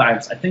couple of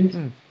times. I think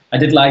I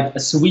did like a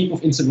sweep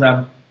of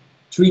Instagram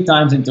 3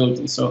 times in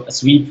total. So a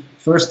sweep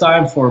first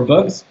time for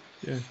bugs.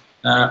 Yeah.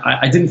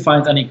 I didn't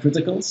find any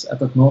criticals at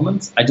that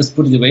moment. I just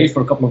put it away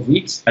for a couple of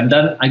weeks, and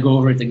then I go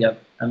over it again.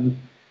 And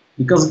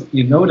because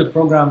you know the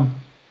program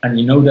and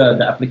you know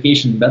the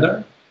application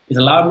better, it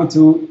allowed me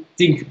to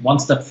think one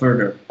step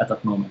further at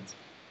that moment.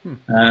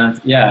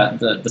 And yeah,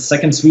 the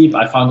second sweep,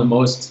 I found the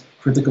most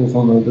critical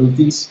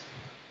vulnerabilities,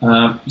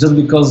 just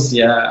because,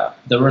 yeah,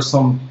 there were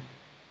some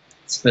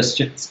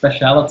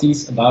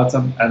specialities about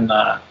them, and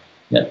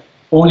yeah,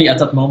 only at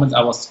that moment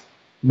I was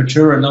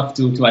mature enough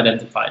to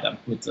identify them,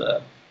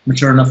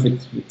 mature enough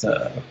with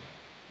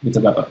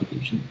the web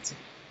application.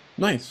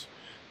 Nice.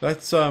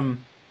 That's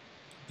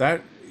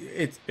that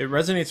it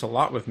resonates a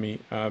lot with me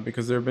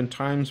because there have been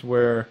times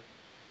where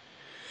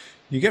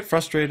you get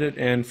frustrated,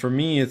 and for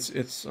me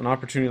it's an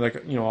opportunity,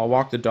 like, I'll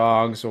walk the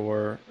dogs,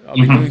 or I'll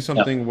be doing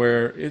something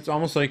where it's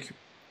almost like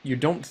you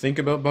don't think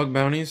about bug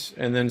bounties,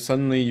 and then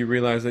suddenly you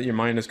realize that your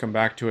mind has come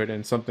back to it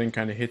and something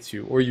kind of hits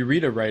you, or you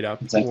read a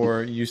write-up,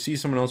 or you see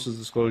someone else's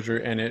disclosure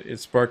and it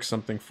sparks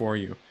something for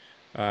you.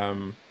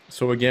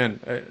 So again,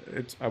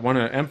 I want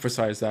to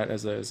emphasize that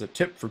as a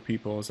tip for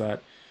people, is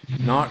that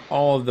not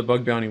all of the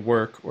bug bounty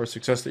work or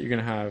success that you're going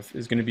to have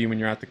is going to be when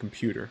you're at the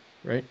computer,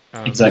 right?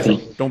 Exactly.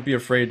 So don't be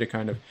afraid to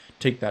kind of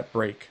take that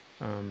break.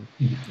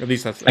 At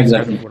least that's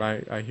exactly kind of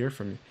what I hear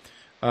from you.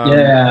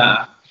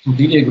 Yeah,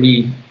 completely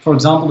agree. For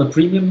example, the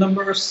premium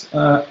numbers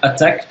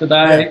attack that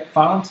I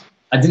found,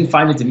 I didn't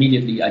find it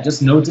immediately. I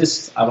just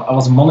noticed, I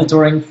was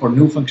monitoring for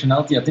new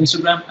functionality at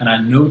Instagram, and I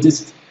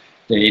noticed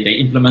they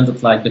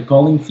implemented like the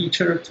calling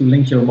feature to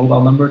link your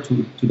mobile number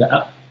to the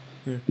app.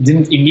 It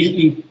didn't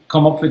immediately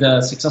come up with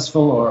a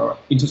successful or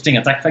interesting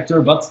attack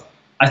vector, but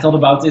I thought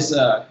about this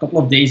a couple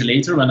of days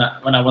later when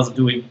I was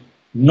doing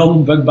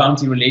non-bug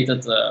bounty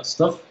related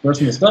stuff,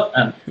 personal stuff,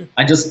 and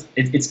I just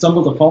it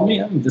stumbled upon me.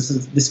 And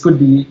this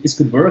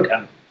could work,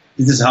 and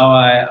this is how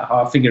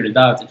I figured it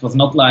out. It was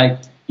not like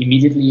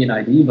immediately an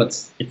idea, but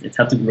it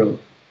had to grow.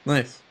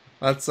 Nice.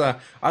 That's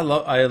I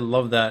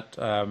love that.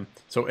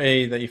 So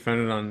that you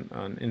found it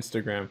on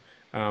Instagram,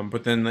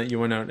 but then that you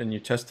went out and you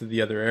tested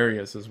the other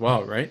areas as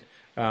well, right?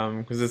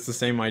 Because it's the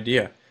same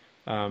idea,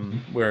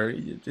 where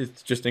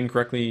it's just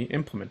incorrectly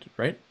implemented,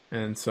 right?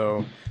 And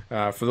so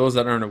for those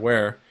that aren't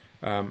aware,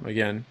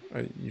 again,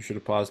 you should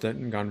have paused it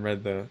and gone and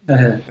read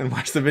and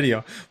watched the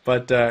video.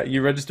 But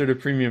you registered a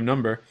premium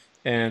number,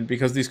 And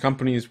because these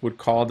companies would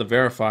call to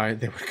verify,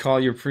 they would call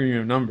your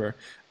premium number,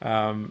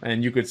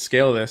 and you could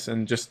scale this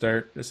and just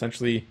start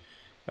essentially,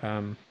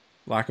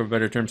 lack of a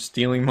better term,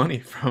 stealing money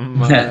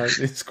from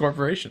these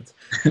corporations,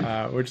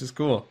 which is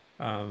cool.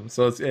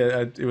 So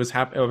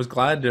I was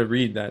glad to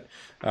read that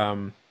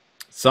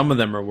some of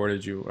them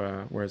rewarded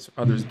you, whereas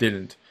others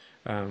didn't,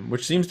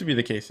 which seems to be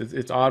the case.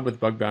 It's odd with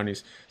bug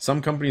bounties.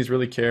 Some companies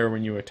really care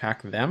when you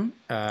attack them,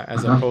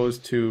 as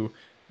opposed to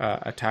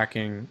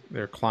attacking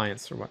their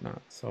clients or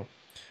whatnot. So,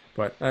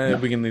 but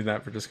we can leave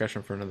that for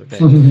discussion for another day.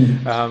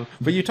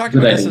 But you talked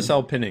about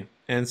SSL pinning,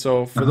 and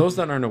so for those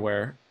that aren't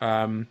aware,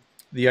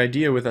 the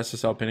idea with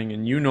SSL pinning,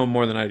 and you know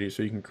more than I do,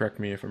 so you can correct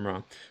me if I'm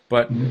wrong,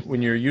 but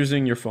when you're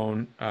using your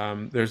phone,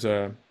 there's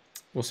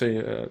we'll say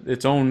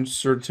its own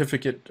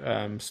certificate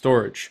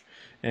storage.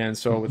 And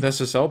so with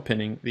SSL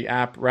pinning, the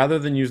app, rather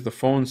than use the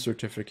phone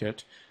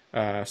certificate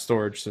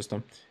storage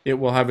system, it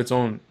will have its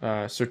own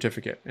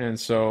certificate. And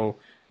so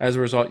as a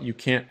result, you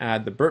can't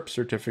add the burp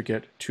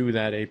certificate to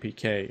that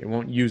APK. It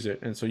won't use it,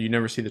 and so you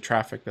never see the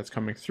traffic that's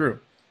coming through.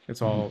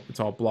 It's all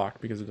blocked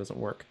because it doesn't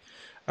work.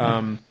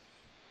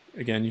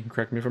 Again, you can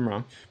correct me if I'm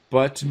wrong,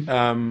 but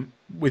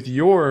with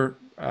your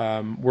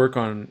work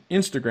on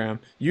Instagram,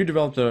 you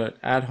developed an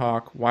ad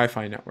hoc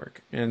Wi-Fi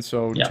network, and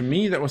so to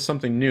me that was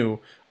something new.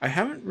 I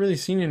haven't really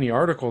seen any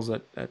articles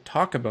that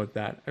talk about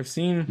that. I've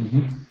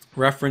seen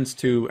reference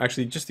to,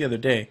 actually just the other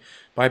day,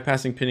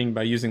 bypassing pinning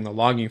by using the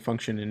logging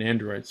function in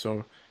Android.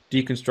 So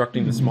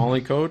deconstructing the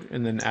SQLi code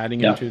and then adding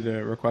it to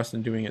the request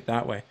and doing it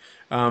that way.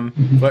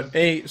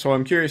 So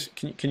I'm curious,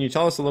 can you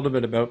tell us a little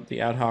bit about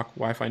the ad hoc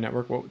Wi-Fi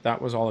network, what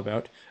that was all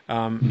about,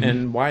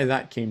 and why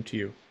that came to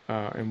you,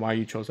 and why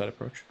you chose that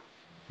approach?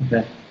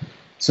 Okay.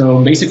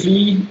 So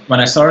basically, when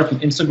I started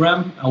with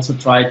Instagram, I also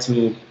tried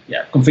to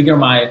configure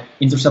my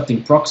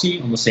intercepting proxy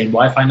on the same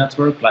Wi-Fi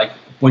network, like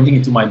pointing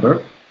it to my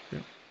burp.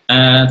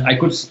 And I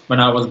could,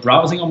 when I was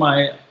browsing on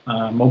my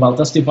mobile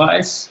test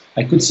device,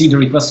 I could see the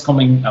requests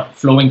coming,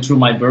 flowing through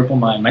my burp on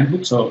my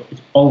MacBook, so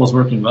it all was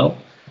working well.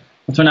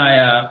 But when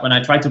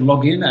I tried to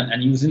log in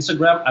and use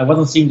Instagram, I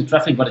wasn't seeing the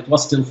traffic, but it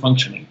was still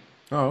functioning.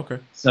 Oh, okay.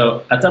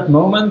 So at that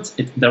moment,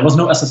 there was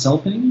no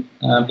SSL pinning.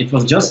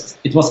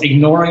 It was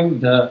ignoring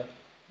the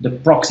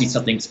proxy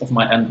settings of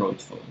my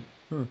Android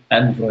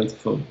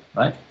phone.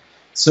 Right?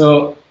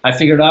 So I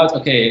figured out,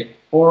 okay,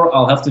 or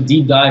I'll have to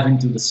deep dive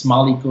into the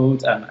SQLi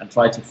code and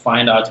try to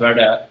find out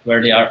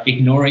where they are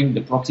ignoring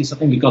the proxy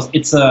setting, because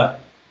it's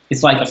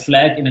like a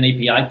flag in an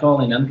API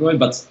call in Android,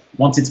 but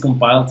once it's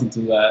compiled into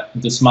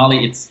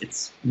SQLi,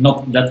 it's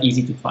not that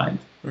easy to find.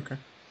 Okay.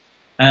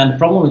 And the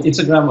problem with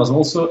Instagram was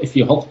also, if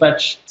you hot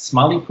patch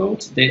SQLi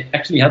code, they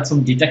actually had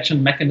some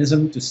detection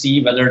mechanism to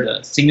see whether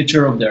the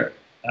signature of their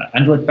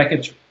Android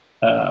package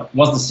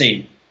was the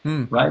same,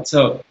 right?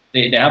 So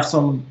they have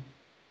some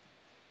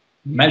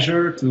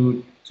measure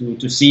to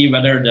see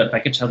whether the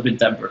package has been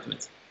tampered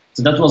with.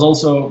 So that was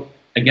also,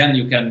 again,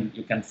 you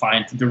can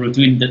find the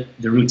routine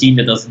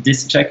that does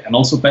this check and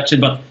also patch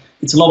it, but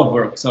it's a lot of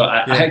work. So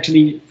I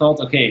actually thought,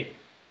 okay,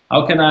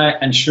 how can I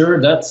ensure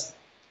that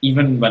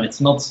even when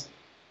it's not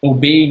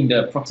obeying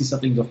the proxy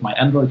settings of my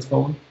Android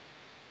phone,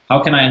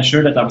 how can I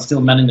ensure that I'm still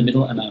man in the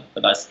middle and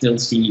that I still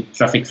see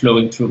traffic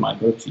flowing through my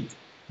burp feed?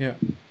 Yeah.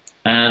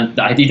 And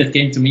the idea that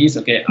came to me is,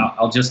 okay,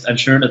 I'll just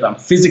ensure that I'm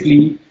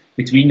physically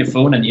between the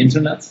phone and the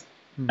internet,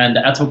 and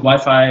the ad hoc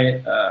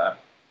Wi-Fi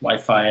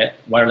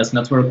wireless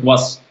network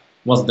was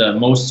the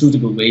most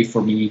suitable way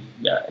for me.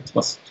 Yeah, it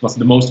was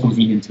the most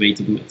convenient way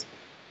to do it.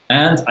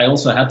 And I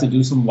also had to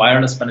do some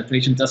wireless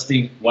penetration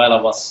testing while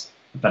I was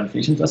a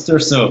penetration tester,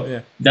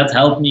 so that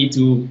helped me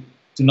to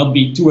not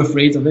be too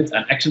afraid of it.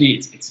 And actually,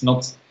 it's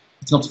not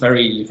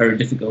very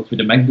difficult with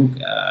the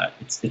MacBook.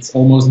 It's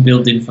almost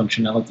built-in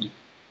functionality.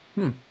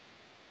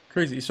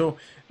 Crazy. So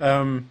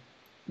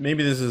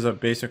maybe this is a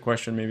basic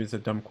question, maybe it's a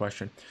dumb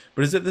question,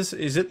 but is it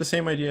the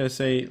same idea as,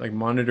 say, like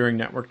monitoring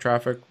network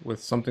traffic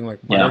with something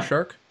like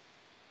Wireshark?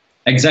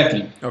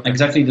 Exactly. Okay.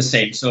 Exactly the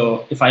same.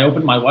 So if I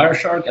open my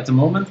Wireshark at the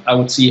moment, I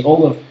would see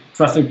all the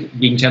traffic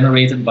being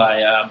generated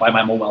by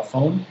my mobile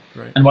phone.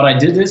 Right. And what I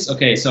did is,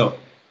 okay, so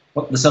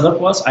what the setup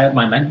was, I had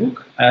my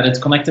MacBook, I had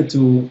it connected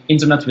to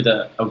internet with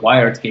a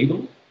wired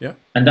cable. Yeah.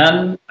 And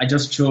then I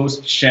just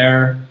chose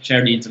share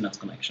the internet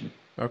connection,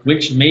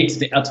 which makes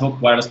the ad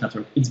hoc wireless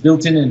network. It's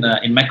built in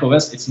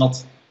macOS. It's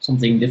not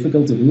something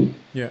difficult to do.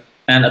 Yeah.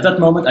 And at that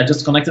moment, I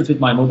just connected with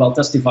my mobile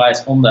test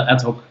device on the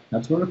ad hoc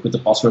network with the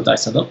password I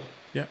set up.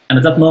 Yeah. And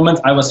at that moment,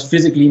 I was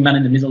physically man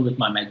in the middle with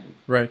my MacBook.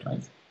 Right.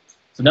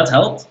 So that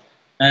helped.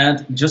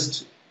 And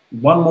just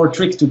one more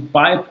trick to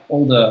pipe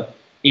all the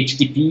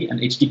HTTP and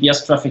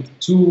HTTPS traffic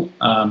to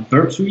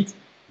Burp Suite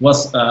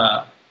was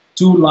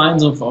 2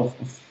 lines of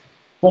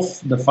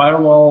POF, the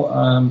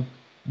firewall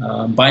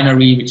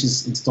binary, which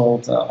is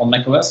installed on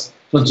macOS.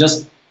 It was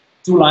just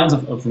 2 lines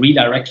of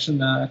redirection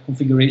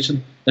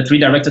configuration that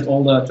redirected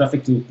all the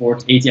traffic to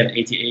port 80 and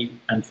 88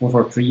 and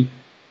 443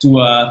 to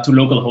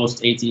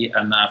localhost 80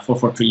 and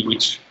 443,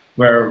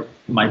 where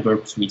my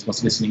Burp Suite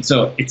was listening.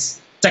 So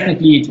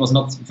technically it was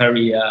not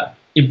very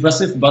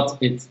impressive, but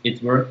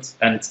it worked,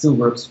 and it still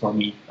works for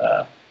me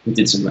with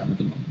Instagram at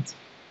the moment.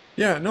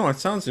 Yeah, no, it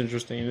sounds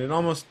interesting. And it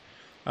almost,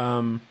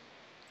 um,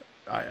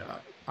 I,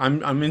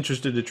 I'm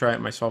interested to try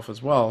it myself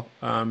as well,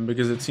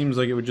 because it seems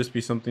like it would just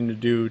be something to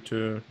do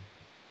to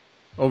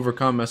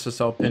overcome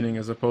SSL pinning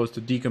as opposed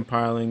to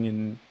decompiling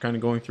and kind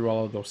of going through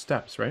all of those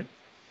steps, right?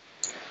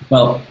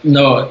 Well,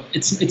 no,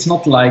 it's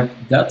not like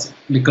that,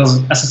 because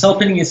SSL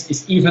pinning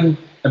is even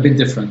a bit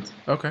different.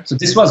 Okay. So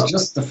this was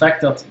just the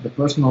fact that the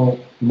personal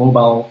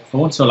mobile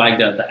phone, so like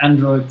the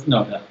Android,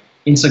 no, the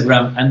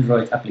Instagram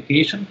Android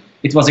application,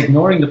 it was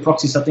ignoring the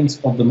proxy settings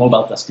of the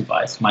mobile test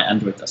device, my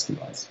Android test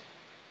device.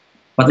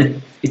 But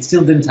it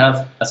still didn't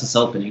have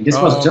SSL pinning. This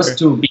was just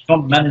to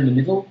become man in the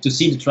middle to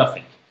see the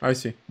traffic. I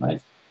see.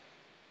 Right.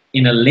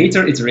 In a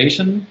later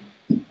iteration,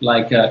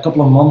 like a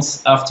couple of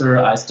months after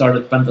I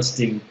started pen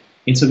testing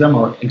Instagram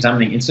or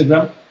examining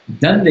Instagram,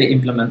 then they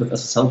implemented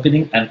SSL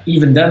pinning, and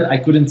even then I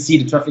couldn't see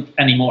the traffic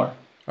anymore.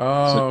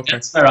 Oh, So okay.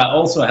 that's where I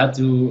also had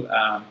to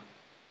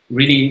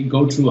really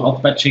go through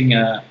hot patching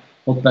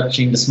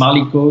the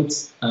Smiley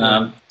codes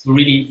to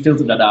really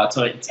filter that out.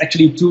 So it's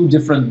actually two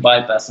different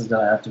bypasses that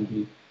I had to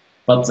do.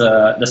 But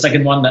the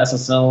second one, the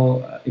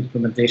SSL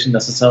implementation, the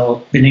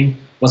SSL pinning,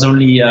 was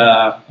only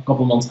a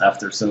couple months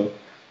after, so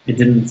it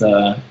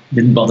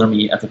didn't bother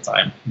me at the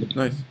time.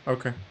 Nice.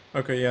 Okay.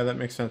 Okay. Yeah, that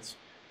makes sense.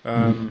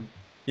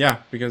 Yeah,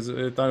 because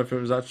I thought if it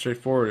was that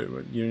straightforward, it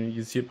would,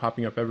 you'd see it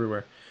popping up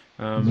everywhere.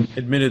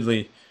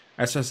 Admittedly,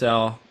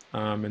 SSL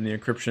and the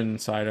encryption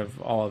side of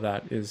all of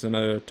that is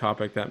another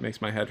topic that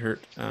makes my head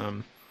hurt.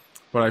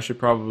 But I should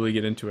probably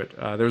get into it.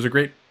 There was a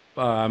great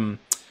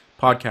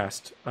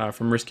podcast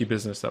from Risky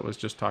Business that was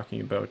just talking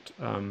about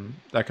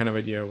that kind of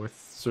idea with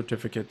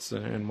certificates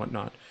and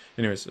whatnot.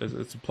 Anyways,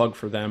 it's a plug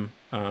for them,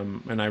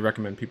 and I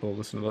recommend people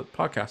listen to the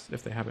podcast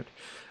if they haven't.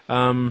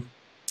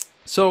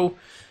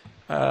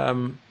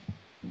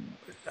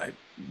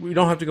 We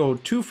don't have to go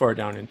too far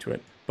down into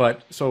it,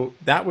 but so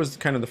that was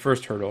kind of the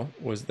first hurdle,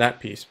 was that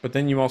piece. But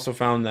then you also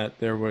found that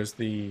there was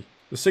the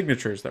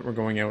signatures that were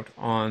going out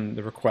on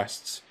the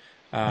requests.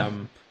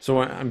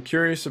 So I'm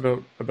curious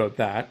about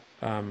that,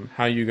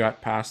 how you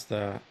got past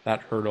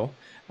that hurdle.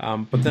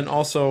 But then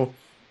also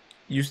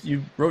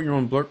you wrote your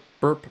own burp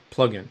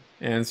plugin,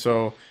 and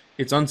so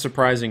it's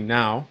unsurprising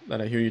now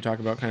that I hear you talk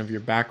about kind of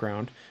your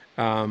background.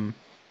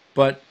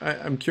 But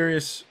I'm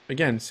curious,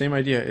 again, same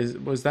idea.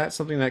 Was that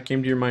something that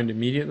came to your mind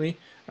immediately?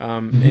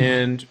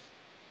 And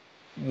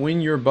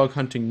when you're bug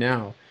hunting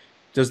now,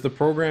 does the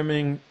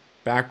programming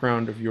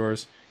background of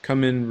yours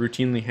come in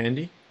routinely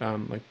handy?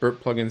 Like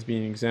burp plugins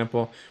being an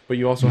example, but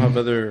you also have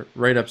other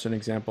write-ups and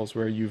examples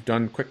where you've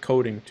done quick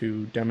coding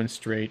to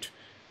demonstrate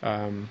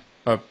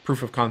a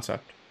proof of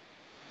concept.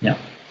 Yeah.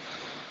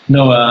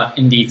 No,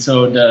 indeed.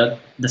 So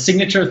the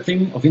signature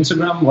thing of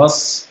Instagram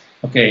was,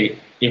 okay,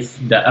 if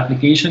the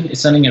application is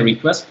sending a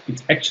request,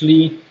 it's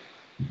actually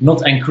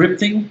not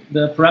encrypting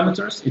the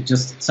parameters, it's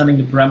just sending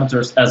the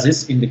parameters as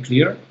is in the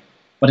clear,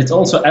 but it's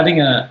also adding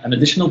an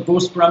additional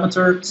post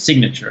parameter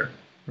signature.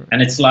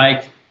 And it's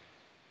like,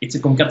 it's a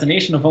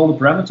concatenation of all the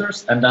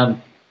parameters and then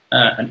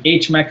an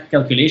HMAC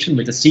calculation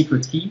with a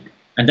secret key,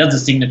 and that's the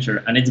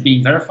signature. And it's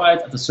being verified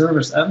at the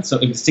server's end, so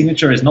if the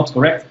signature is not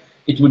correct,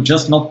 it would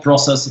just not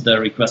process the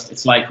request.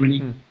 It's like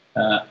really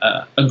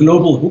a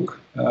global hook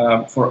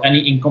for any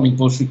incoming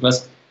post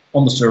request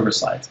on the server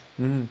side.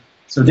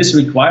 So this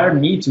required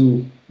me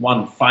to,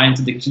 one, find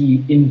the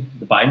key in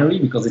the binary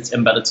because it's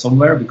embedded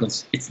somewhere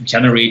because it's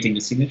generating the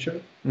signature.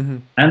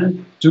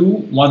 And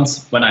two,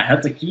 when I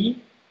had the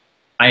key,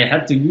 I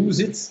had to use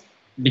it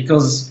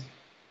because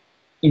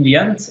in the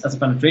end, as a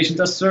penetration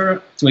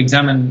tester, to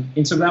examine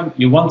Instagram,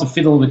 you want to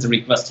fiddle with the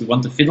request. You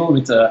want to fiddle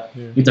with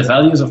the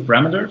values of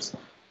parameters.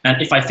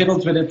 And if I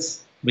fiddled with it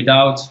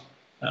without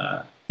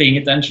paying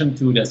attention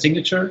to the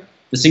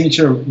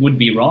signature would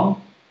be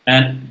wrong,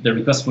 and the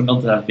request would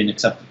not have been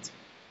accepted.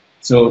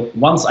 So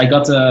once I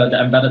got the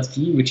embedded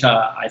key, which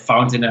I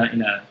found in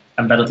a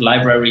embedded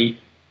library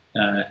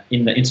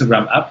in the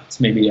Instagram app, it's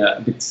maybe a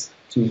bit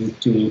too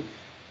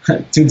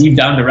deep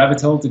down the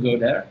rabbit hole to go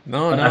there.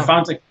 But I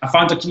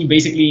found a key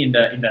basically in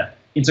the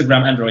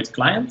Instagram Android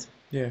client.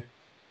 Yeah.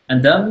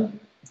 And then,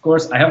 of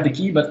course, I have the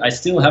key, but I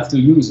still have to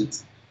use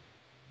it.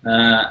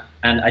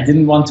 And I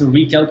didn't want to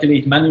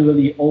recalculate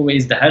manually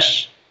always the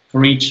hash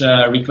for each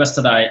request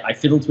that I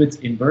fiddled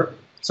with in burp.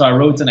 So I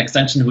wrote an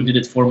extension who did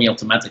it for me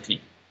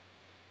automatically.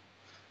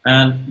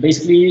 And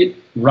basically,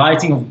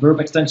 writing of burp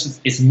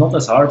extensions is not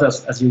as hard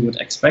as you would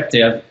expect. They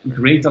have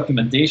great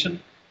documentation.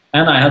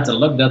 And I had the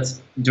luck that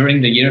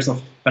during the years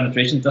of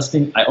penetration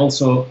testing, I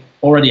also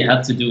already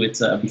had to do it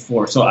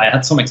before. So I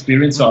had some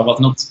experience, so I was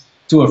not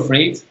too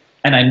afraid.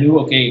 And I knew,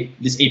 okay,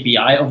 this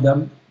API of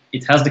them,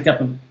 it has the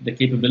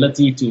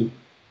capability to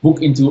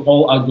hook into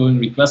all outgoing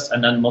requests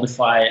and then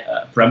modify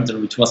a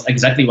parameter, which was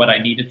exactly what I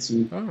needed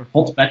to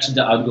hot patch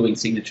the outgoing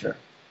signature.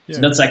 Yeah.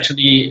 So that's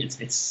actually,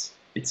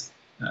 it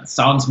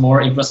sounds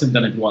more impressive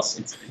than it was.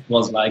 It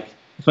was like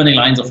 20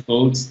 lines of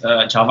code,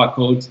 Java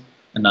code,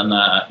 and then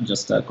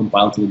just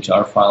compiled to a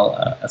jar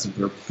file as a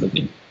burp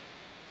plugin.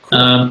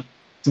 Cool.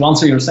 to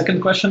answer your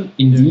second question,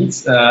 indeed,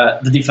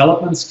 the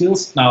development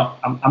skills. Now,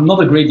 I'm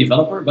not a great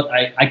developer, but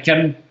I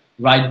can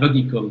write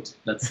buggy code,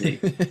 let's say.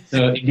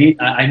 So indeed,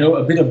 I know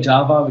a bit of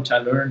Java, which I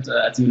learned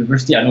at the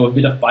university. I know a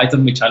bit of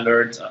Python, which I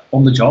learned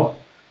on the job.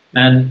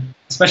 And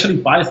especially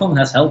Python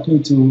has helped me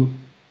to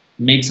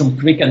make some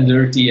quick and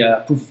dirty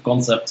proof of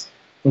concept.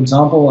 For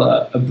example,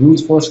 a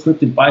brute force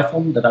script in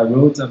Python that I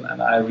wrote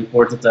and I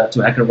reported to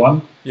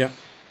HackerOne. Yeah.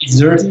 It's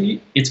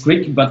dirty, it's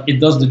quick, but it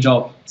does the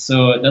job.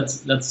 So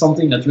that's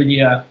something that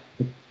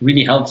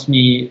really helps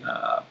me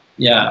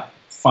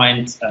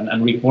find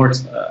and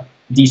report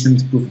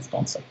decent proof of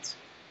concept.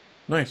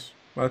 Nice.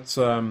 That's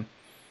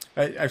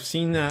I've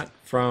seen that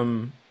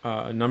from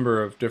a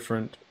number of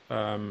different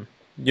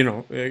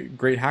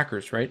great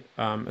hackers, right?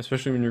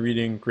 Especially when you're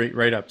reading great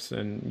write-ups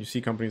and you see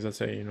companies that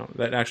say,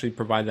 that actually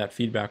provide that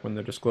feedback when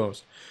they're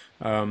disclosed.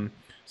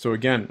 So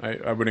again,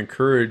 I would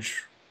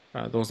encourage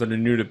those that are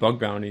new to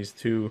bug bounties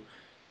to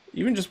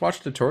even just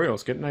watch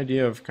tutorials, get an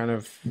idea of kind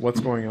of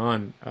what's going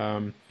on.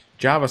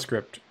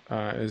 JavaScript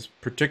is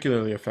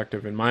particularly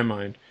effective in my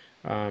mind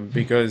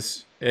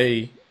because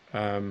a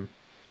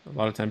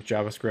lot of times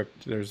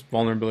JavaScript, there's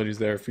vulnerabilities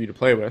there for you to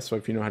play with, so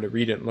if you know how to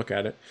read it and look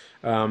at it.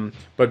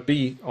 But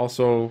B,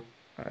 also,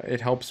 it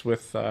helps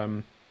with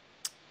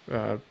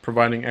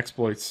providing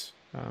exploits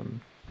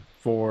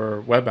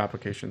for web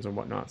applications and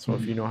whatnot. So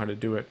if you know how to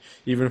do it,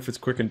 even if it's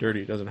quick and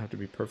dirty, it doesn't have to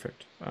be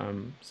perfect.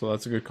 So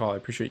that's a good call. I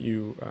appreciate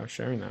you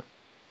sharing that.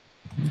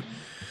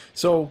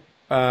 So,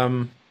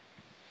 so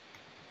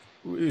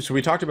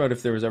we talked about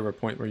if there was ever a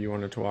point where you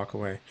wanted to walk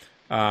away.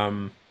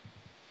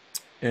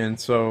 And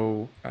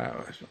so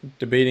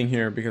debating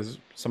here because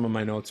some of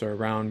my notes are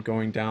around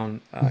going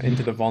down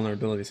into the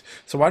vulnerabilities.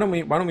 So why don't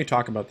we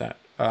talk about that?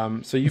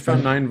 So you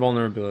found 9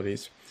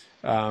 vulnerabilities.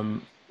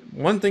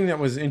 One thing that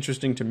was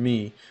interesting to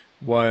me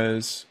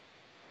was,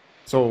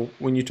 so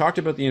when you talked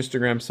about the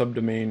Instagram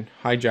subdomain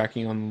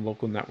hijacking on the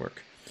local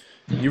network,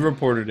 you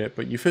reported it,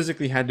 but you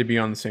physically had to be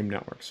on the same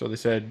network. So they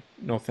said,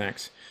 no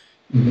thanks.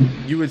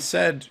 You had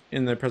said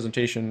in the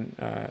presentation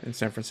in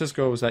San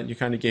Francisco was that you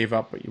kind of gave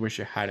up, but you wish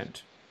you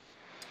hadn't.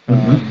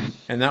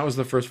 And that was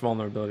the first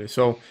vulnerability.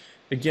 So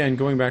again,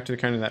 going back to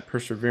kind of that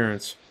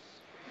perseverance,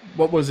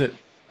 what was it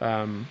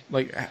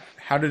like?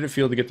 How did it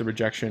feel to get the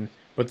rejection?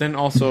 But then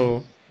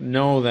also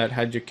know that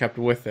had you kept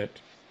with it,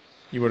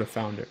 you would have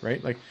found it,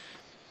 right? Like,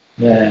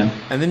 yeah.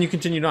 And then you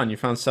continued on. You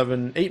found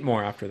 7, 8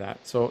 more after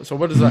that. So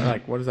what is that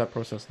like? What is that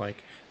process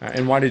like?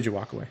 And why did you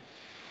walk away?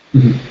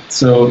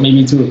 So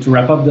maybe to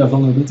wrap up the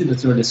vulnerability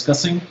that we were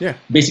discussing,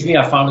 basically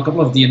I found a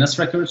couple of DNS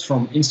records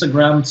from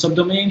Instagram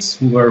subdomains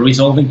who were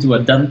resolving to a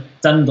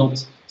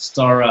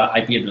 10.star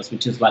IP address,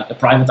 which is like a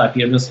private IP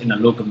address in a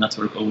local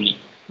network only.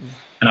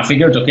 And I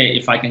figured, okay,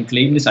 if I can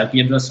claim this IP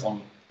address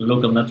on the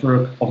local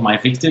network of my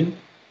victim,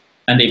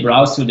 and they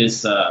browse to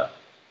this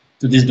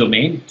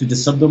domain, to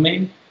this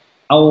subdomain,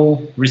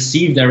 I'll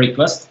receive their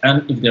request,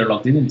 and if they're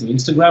logged in into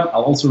Instagram,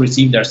 I'll also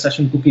receive their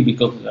session cookie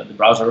because the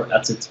browser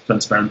adds it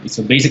transparently.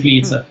 So basically,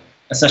 it's a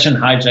session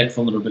hijack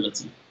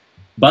vulnerability.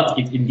 But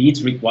it indeed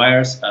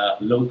requires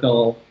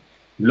local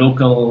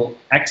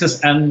access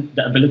and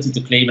the ability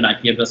to claim an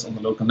IP address on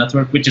the local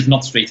network, which is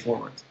not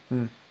straightforward.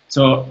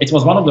 So it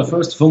was one of the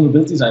first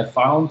vulnerabilities I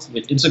found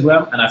with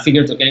Instagram, and I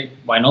figured, okay,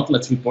 why not?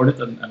 Let's report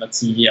it and let's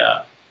see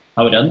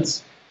how it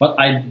ends. But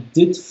I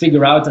did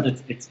figure out that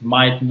it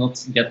might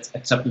not get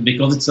accepted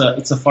because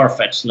it's a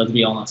far-fetched, let's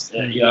be honest.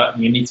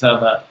 You need to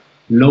have a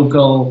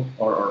local,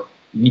 or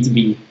you need to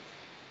be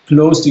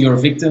close to your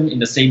victim in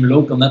the same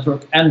local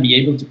network and be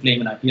able to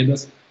claim an IP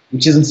address,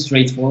 which isn't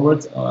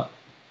straightforward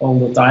all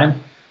the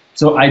time.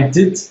 So I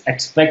did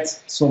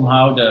expect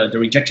somehow the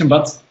rejection,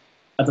 but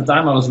at the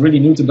time I was really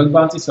new to bug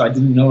bounty, so I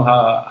didn't know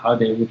how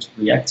they would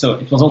react. So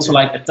it was also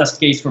like a test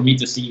case for me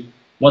to see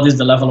what is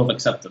the level of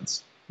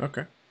acceptance.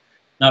 Okay.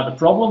 Now, the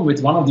problem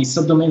with one of these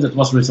subdomains that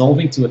was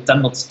resolving to a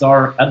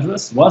 10.star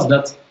address was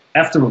that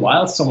after a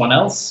while, someone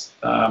else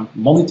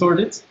monitored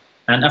it.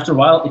 And after a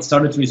while, it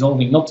started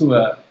resolving not to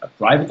a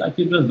private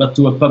IP address, but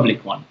to a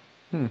public one.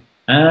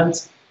 And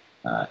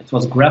it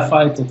was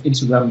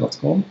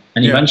graphite.instagram.com.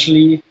 And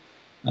eventually,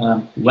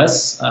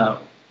 Wes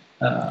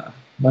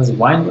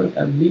Weinberg,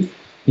 I believe,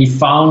 he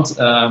found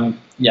a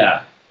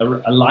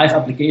live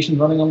application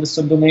running on the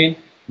subdomain,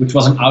 which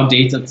was an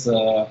outdated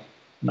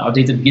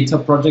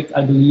GitHub project,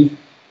 I believe,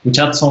 which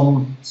had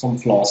some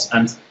flaws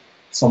and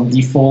some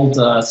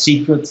default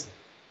secret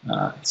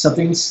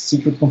settings,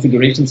 secret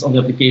configurations of the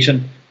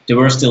application. They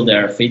were still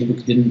there.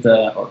 Facebook didn't,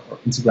 or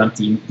Instagram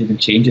team didn't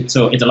change it.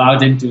 So it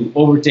allowed him to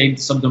overtake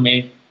the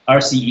subdomain,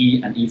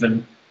 RCE, and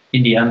even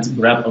in the end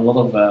grab a lot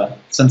of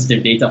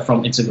sensitive data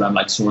from Instagram,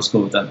 like source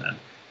code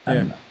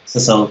and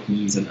SSL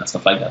keys and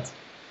stuff like that.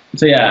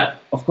 So yeah,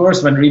 of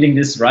course, when reading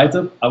this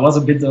write-up, I was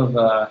a bit of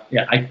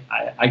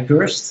I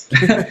cursed,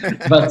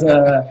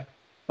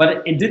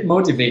 but it did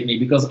motivate me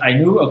because I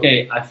knew,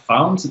 okay, I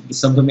found the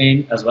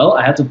subdomain as well.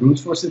 I had to brute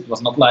force it. It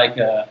was not like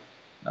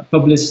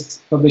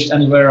published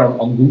anywhere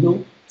on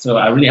Google. So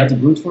I really had to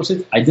brute force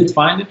it. I did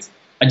find it.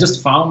 I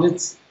just found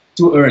it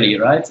too early,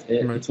 right?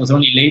 It was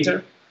only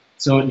later.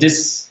 So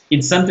this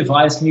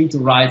incentivized me to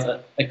write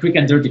a quick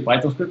and dirty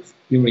Python script.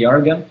 Here we are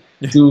again.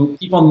 To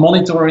keep on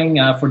monitoring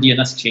for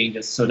DNS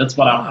changes. So that's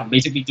what I'm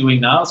basically doing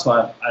now.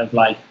 So I've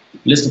like a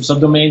list of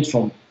subdomains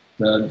from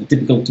the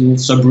typical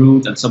tools,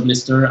 subroot and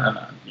sublister, and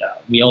yeah,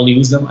 we all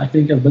use them, I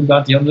think, as bug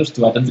bounty hunters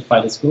to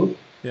identify the scope.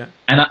 Yeah.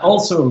 And I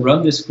also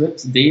run this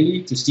script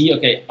daily to see,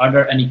 okay, are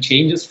there any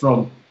changes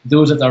from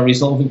those that are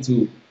resolving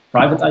to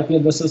private IP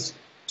addresses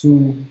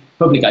to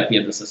public IP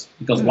addresses?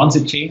 Because once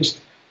it changed,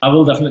 I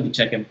will definitely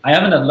check them. I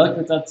haven't had luck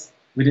with it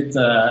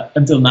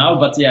until now,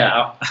 but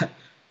yeah,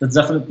 that's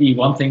definitely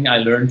one thing I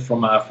learned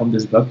from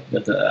this bug,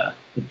 that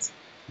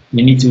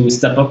you need to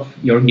step up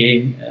your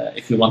game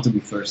if you want to be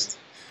first.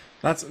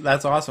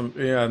 That's awesome.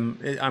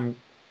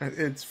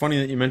 It's funny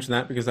that you mentioned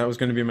that, because that was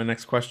going to be my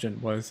next question.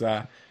 Was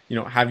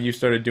have you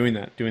started doing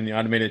that, doing the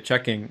automated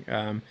checking?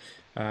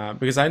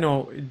 Because I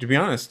know, to be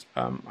honest,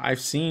 I've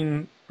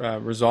seen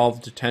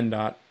resolved to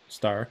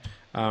 10.star,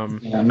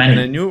 and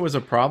I knew it was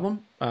a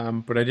problem,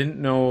 but I didn't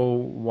know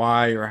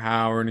why or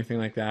how or anything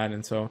like that,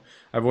 and so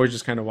I've always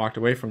just kind of walked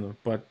away from them.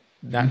 But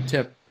that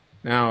tip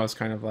now is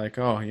kind of like,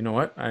 oh, you know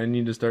what? I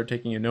need to start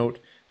taking a note.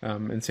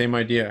 And same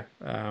idea.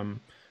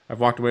 I've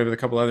walked away with a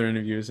couple other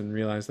interviews and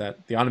realized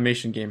that the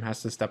automation game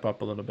has to step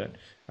up a little bit.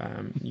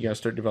 You got to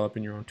start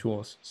developing your own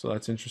tools. So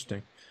that's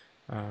interesting.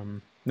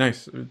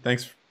 Nice.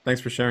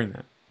 Thanks for sharing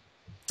that.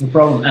 No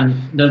problem.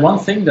 And the one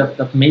thing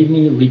that made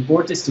me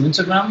report this to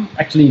Instagram,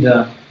 actually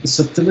the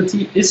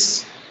subtlety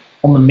is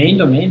on the main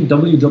domain,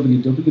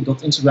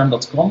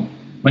 www.instagram.com.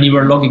 When you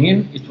were logging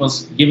in, it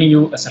was giving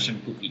you a session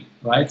cookie,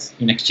 right,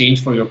 in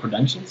exchange for your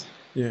credentials.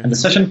 Yeah. And the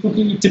session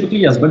cookie,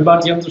 typically as bug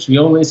bounty hunters, we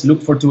always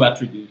look for two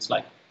attributes,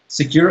 like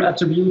secure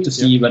attribute to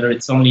see whether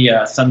it's only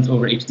sent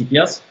over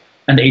HTTPS,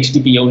 and the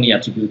HTTP only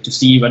attribute to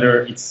see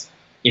whether it's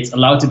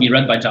allowed to be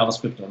read by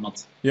JavaScript or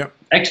not. Yeah.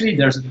 Actually,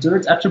 there's a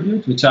third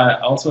attribute which I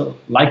also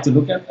like to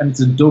look at, and it's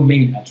a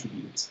domain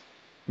attribute.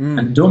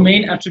 And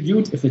domain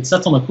attribute, if it's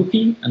set on a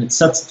cookie and it's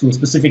set to a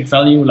specific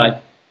value like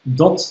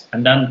dot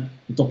and then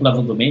the top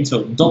level domain,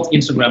 so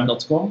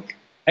 .instagram.com,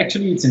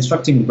 actually it's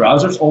instructing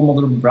browsers, all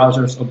modern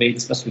browsers obey the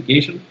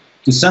specification,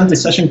 to send the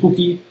session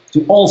cookie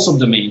to all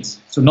subdomains.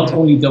 So not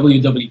only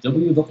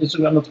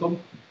www.instagram.com,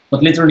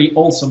 but literally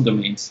all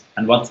subdomains.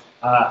 And what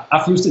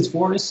I've used it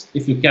for is,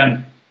 if you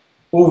can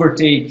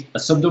overtake a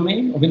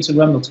subdomain of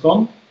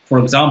Instagram.com, for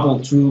example,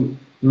 through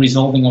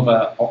resolving on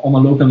a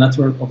local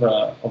network of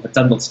a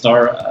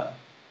 10.star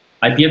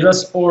IP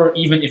address, or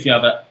even if you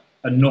have a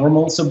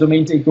normal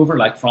subdomain takeover,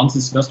 like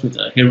Francis does with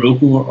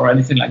Heroku or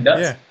anything like that.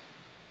 Yeah.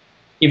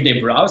 If they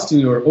browse to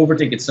your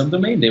overtaken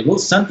subdomain, they will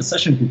send the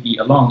session cookie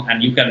along,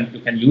 and you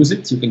can use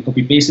it. You can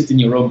copy paste it in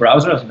your own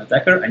browser as an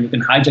attacker, and you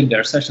can hijack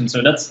their session.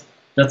 So that's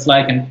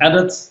like an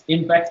added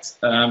impact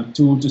to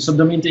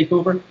subdomain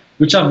takeover,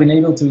 which I've been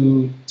able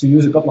to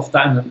use a couple of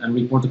times and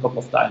report a couple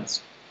of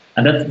times.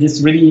 And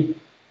this really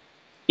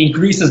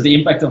increases the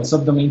impact of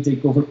subdomain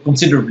takeover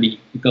considerably,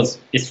 because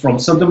it's from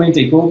subdomain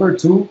takeover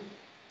to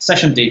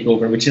session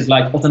takeover, which is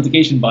like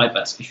authentication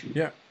bypass issue.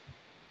 Yeah.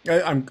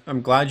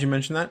 I'm glad you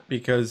mentioned that,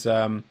 because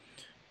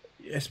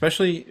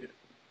especially,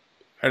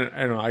 I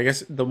don't know, I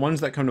guess the ones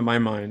that come to my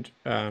mind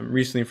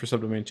recently for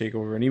subdomain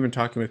takeover, and even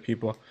talking with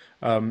people,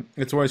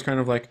 it's always kind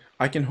of like,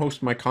 I can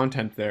host my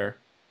content there,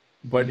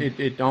 but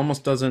it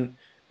almost doesn't,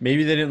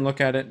 maybe they didn't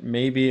look at it,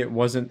 maybe it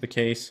wasn't the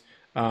case,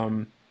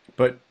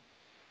 but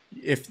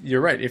if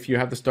you're right, if you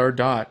have the star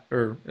dot,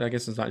 or I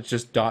guess it's not, it's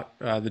just dot,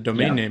 the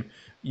domain name,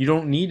 you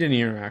don't need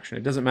any interaction.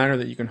 It doesn't matter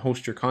that you can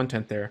host your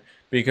content there,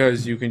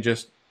 because you can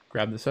just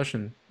grab the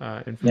session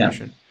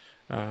information.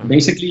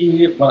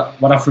 Basically,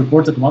 what I've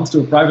reported once to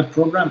a private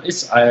program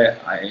is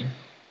I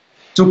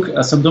took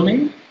a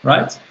subdomain,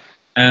 right?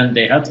 And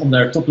they had on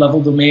their top level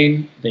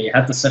domain, they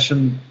had the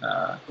session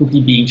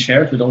cookie being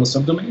shared with all the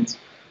subdomains.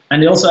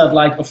 And they also had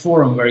like a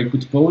forum where you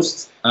could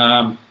post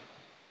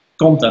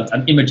content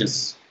and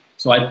images.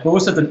 So I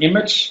posted an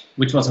image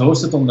which was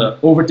hosted on the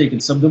overtaken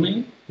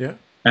subdomain. Yeah.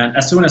 And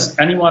as soon as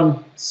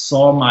anyone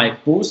saw my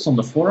post on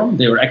the forum,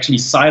 they were actually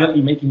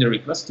silently making the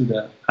request to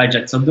the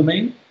hijacked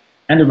subdomain,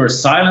 and they were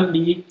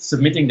silently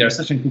submitting their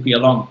session cookie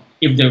along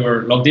if they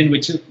were logged in,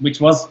 which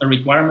was a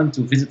requirement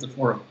to visit the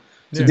forum.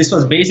 So this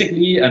was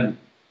basically an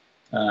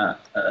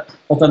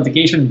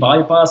authentication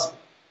bypass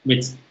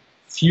with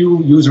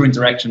few user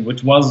interaction,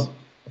 which was,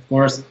 of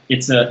course,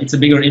 it's a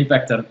bigger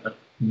impact than a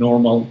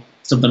normal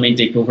subdomain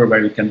takeover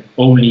where you can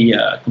only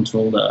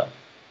control the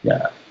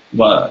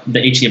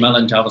HTML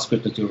and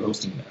JavaScript that you're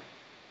hosting there.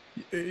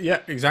 Yeah,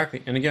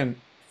 exactly. And again,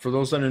 for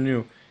those that are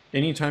new,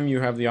 anytime you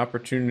have the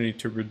opportunity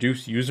to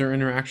reduce user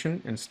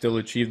interaction and still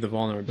achieve the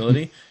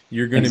vulnerability,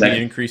 you're going to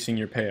be increasing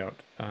your payout.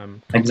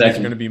 Companies are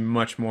going to be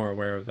much more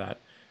aware of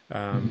that,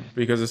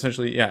 because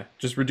essentially,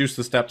 just reduce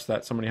the steps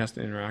that somebody has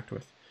to interact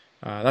with.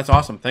 That's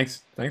awesome.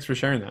 Thanks for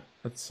sharing that.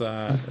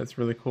 That's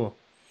really cool.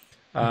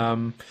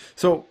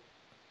 So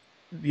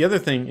the other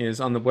thing is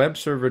on the web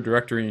server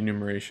directory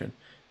enumeration.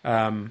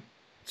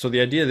 So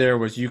the idea there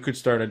was you could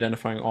start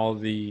identifying all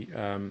the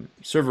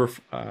server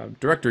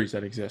directories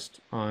that exist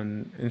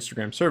on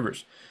Instagram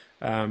servers.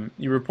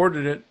 You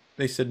reported it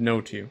they said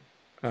no to you.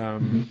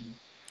 Hmm.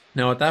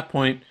 Now at that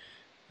point,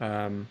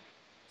 um,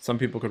 some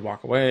people could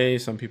walk away,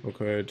 some people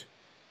could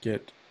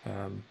get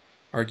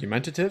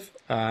argumentative,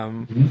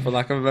 for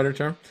lack of a better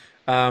term.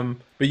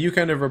 But you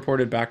kind of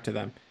reported back to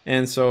them,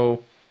 and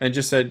so and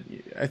just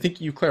said, I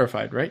think you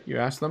clarified, right? You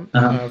asked them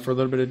Uh-huh. for a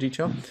little bit of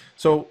detail.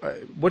 So,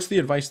 what's the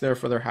advice there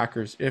for their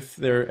hackers if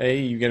they're A,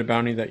 you get a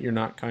bounty that you're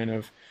not kind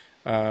of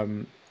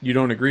you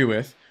don't agree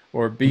with,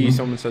 or B,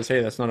 someone Hmm. says,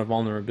 hey, that's not a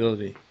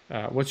vulnerability.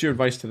 What's your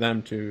advice to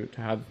them to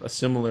have a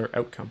similar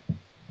outcome?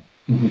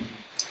 Hmm.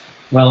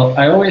 Well,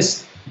 I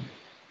always,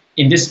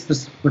 in this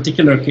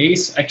particular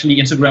case, actually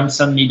Instagram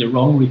sent me the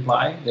wrong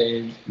reply.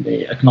 They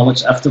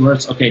acknowledged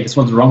afterwards, okay, this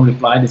was the wrong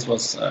reply. This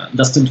was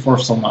destined for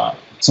some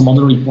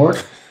other report.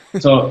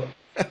 So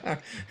Okay.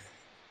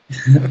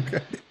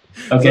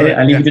 okay, Sorry.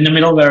 I leave Yeah. it in the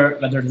middle whether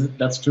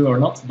that's true or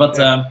not. But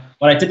Yeah.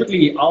 what I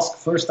typically ask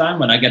first time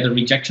when I get a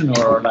rejection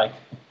or like,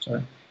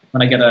 sorry,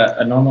 when I get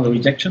a normal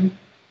rejection,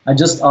 I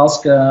just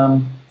ask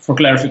for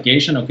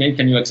clarification. Okay,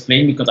 can you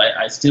explain? Because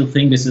I still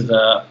think this is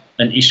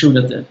an issue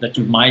that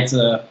you might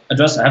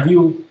address. Have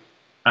you?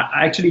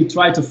 I actually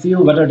try to feel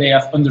whether they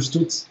have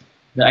understood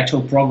the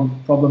actual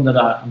problem that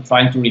I'm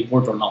trying to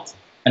report or not.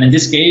 And in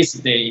this case,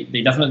 they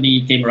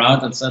definitely came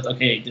around and said,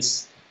 okay,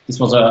 this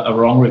was a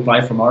wrong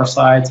reply from our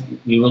side.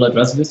 We will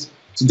address this.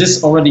 So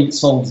this already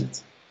solves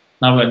it.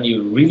 Now, when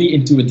you're really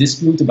into a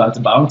dispute about the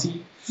bounty,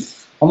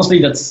 honestly,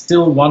 that's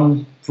still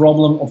one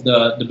problem of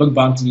the bug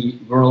bounty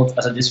world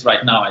as it is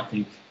right now, I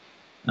think.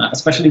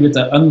 Especially with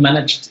the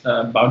unmanaged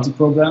bounty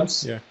programs.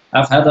 Yeah.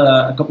 I've had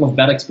a couple of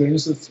bad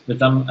experiences with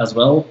them as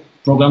well.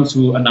 Programs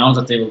who announce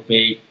that they will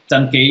pay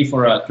 10K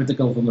for a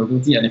critical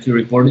vulnerability, and if you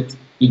report it,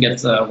 you get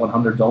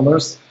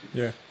 $100.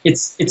 Yeah.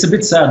 It's a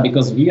bit sad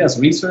because we as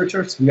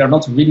researchers, we are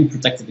not really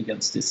protected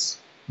against this.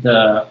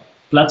 The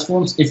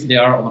platforms, if they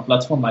are on a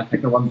platform like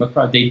HackerOne,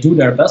 Bugcrowd, they do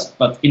their best,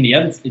 but in the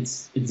end,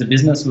 it's the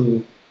business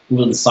who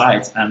will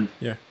decide. And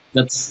Yeah.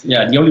 that's,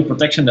 yeah, the only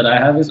protection that I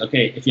have is,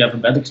 okay, if you have a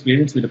bad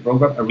experience with a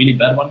program, a really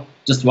bad one,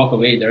 just walk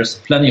away. There's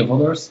plenty of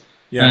others.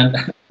 Yeah.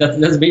 And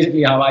that's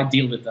basically how I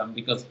deal with them,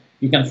 because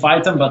you can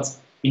fight them, but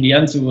in the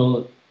end, you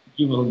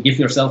will give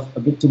yourself a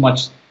bit too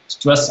much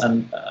stress,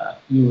 and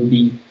you will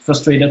be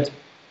frustrated.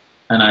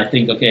 And I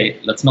think, okay,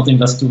 let's not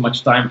invest too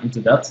much time into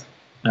that,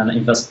 and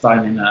invest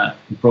time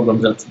in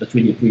programs that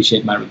really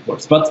appreciate my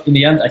reports. But in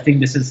the end, I think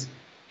this is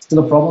still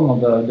a problem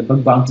of the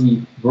bug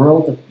bounty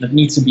world that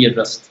needs to be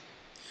addressed.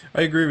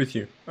 I agree with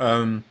you.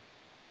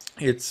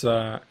 It's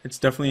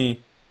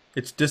definitely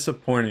it's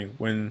disappointing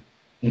when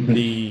Hmm.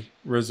 the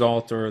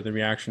result or the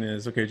reaction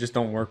is okay, just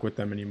don't work with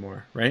them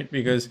anymore, right?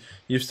 Because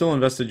you've still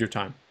invested your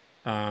time,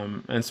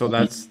 and so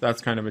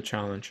that's kind of a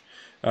challenge.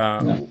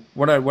 Yeah.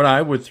 What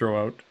I would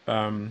throw out,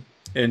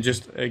 and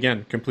just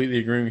again completely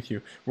agreeing with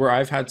you, where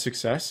I've had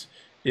success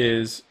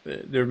is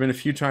there have been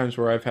a few times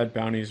where I've had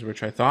bounties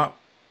which I thought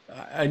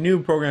I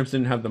knew programs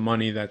didn't have the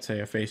money that say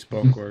a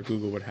Facebook or a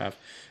Google would have.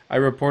 I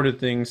reported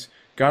things,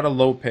 got a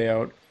low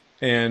payout,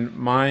 and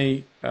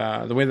my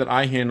the way that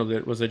I handled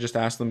it was I just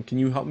asked them, "Can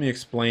you help me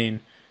explain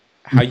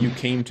how you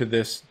came to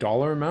this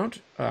dollar amount?"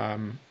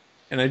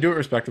 And I do it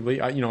respectively.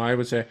 I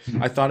would say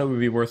I thought it would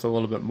be worth a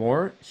little bit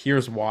more.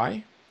 Here's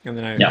why, and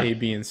then I have Yeah. A,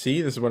 B, and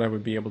C. This is what I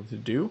would be able to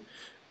do,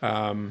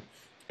 um,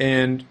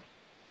 and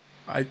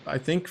I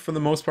think for the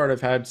most part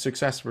I've had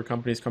success where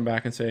companies come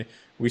back and say,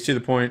 we see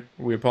the point,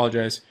 we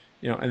apologize,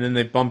 and then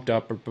they bumped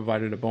up or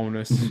provided a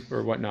bonus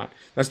or whatnot.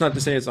 That's not to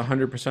say it's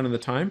 100% of the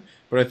time,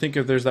 but I think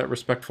if there's that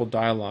respectful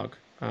dialogue,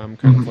 kind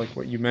of like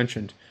what you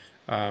mentioned,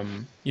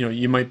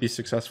 you might be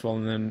successful,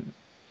 and then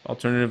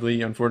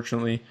alternatively,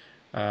 unfortunately,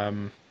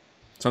 um,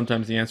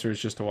 sometimes the answer is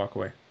just to walk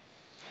away.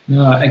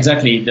 No,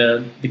 exactly.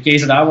 The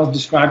case that I was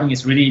describing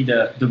is really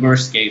the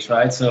worst case,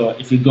 right? So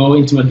if you go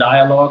into a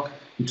dialogue,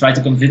 you try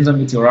to convince them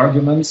with your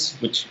arguments,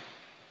 which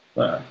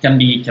can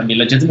be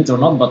legitimate or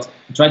not, but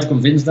you try to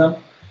convince them,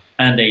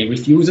 and they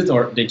refuse it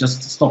or they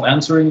just stop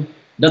answering.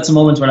 That's a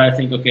moment where I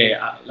think, okay,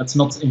 let's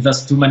not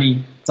invest too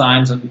many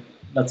times, and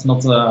let's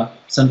not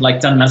send like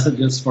 10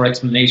 messages for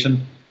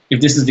explanation.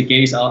 If this is the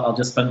case, I'll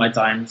just spend my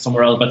time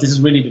somewhere else. But this is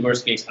really the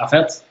worst case. I've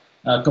had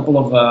a couple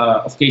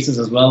of cases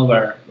as well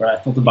where I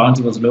thought the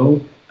bounty was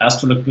low,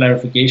 asked for the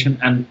clarification,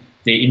 and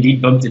they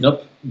indeed bumped it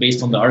up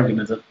based on the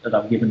arguments that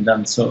I've given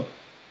them. So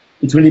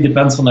it really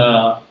depends on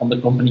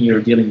the company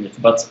you're dealing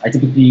with. But I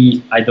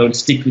don't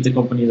stick with the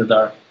company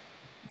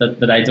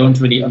that I don't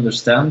really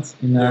understand.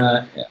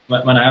 Yeah.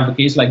 When I have a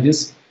case like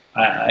this,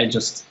 I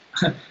just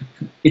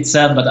it's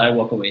sad, but I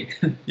walk away.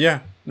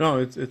 Yeah, no,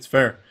 it's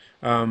fair.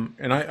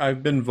 And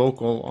I've been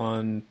vocal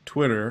on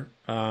Twitter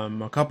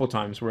a couple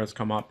times where it's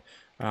come up,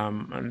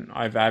 and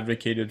I've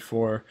advocated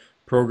for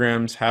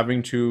programs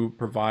having to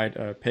provide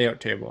a payout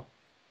table.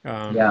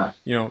 Yeah.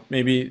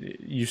 Maybe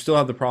you still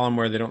have the problem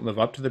where they don't live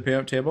up to the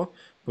payout table,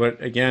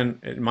 but again,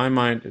 in my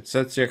mind, it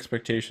sets the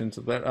expectations.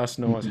 It let us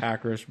know as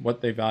hackers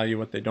what they value,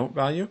 what they don't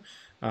value,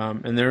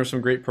 and there are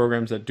some great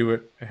programs that do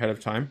it ahead of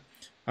time.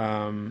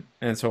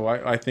 And so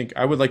I think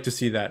I would like to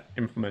see that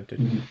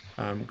implemented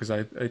because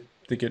I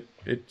think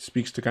it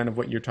speaks to kind of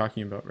what you're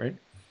talking about, right?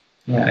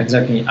 Yeah,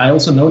 exactly. I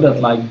also know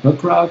that like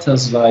Bookrowd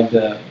has like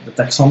the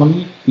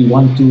taxonomy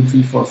P1, 2,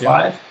 3, 4,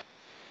 Yeah. 5.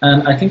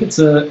 And I think it's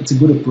a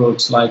good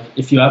approach. Like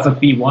if you have a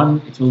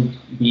P1, it will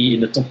be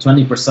in the top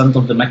 20%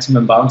 of the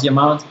maximum bounty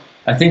amount.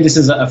 I think this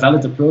is a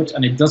valid approach,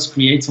 and it does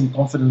create some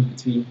confidence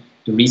between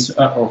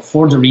the or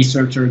for the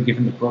researcher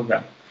given the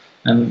program.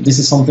 And this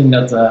is something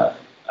that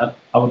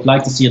I would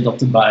like to see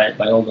adopted by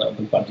all the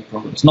bug bounty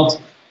programs. Not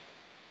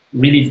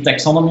really the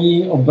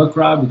taxonomy of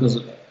Bookrowd, because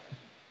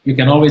you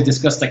can always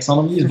discuss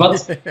taxonomies, but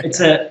it's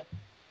a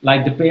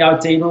like the payout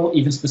table,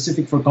 even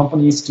specific for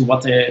companies to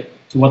what they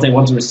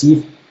want to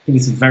receive. I think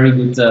it's a very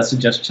good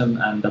suggestion,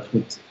 and that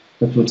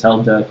would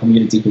help the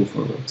community go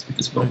forward with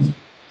this problem. Nice.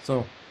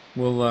 So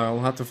we'll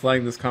have to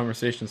flag this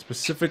conversation,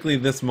 specifically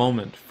this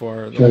moment,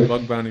 for the Sure.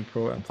 bug bounty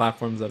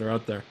platforms that are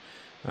out there.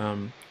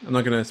 I'm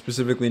not going to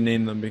specifically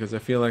name them because I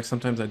feel like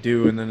sometimes I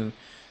do, and then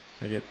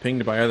I get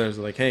pinged by others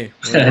like, "Hey,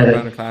 we're a bug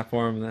bounty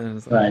platform," and then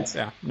it's like, Right.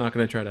 "Yeah, I'm not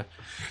going to try to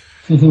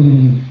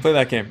play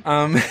that game."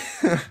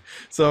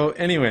 So,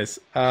 anyways,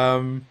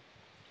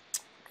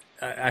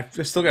 I've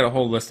still got a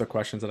whole list of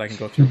questions that I can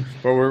go through,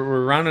 but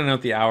we're rounding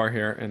out the hour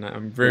here, and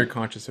I'm very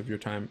conscious of your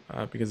time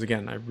because,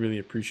 again, I really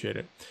appreciate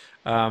it.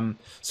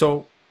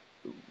 So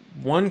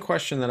one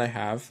question that I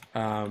have,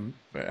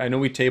 I know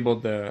we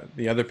tabled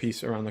the other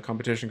piece around the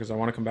competition because I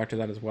want to come back to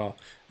that as well.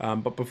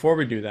 But before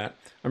we do that,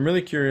 I'm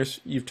really curious.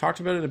 You've talked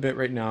about it a bit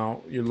right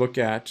now. You look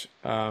at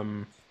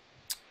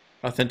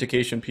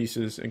authentication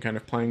pieces and kind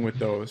of playing with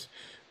those.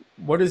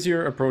 What does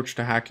your approach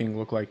to hacking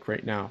look like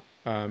right now?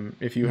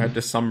 If you had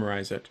to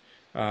summarize it,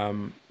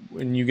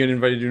 when you get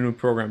invited to a new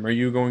program, are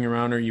you going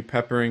around, are you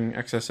peppering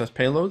XSS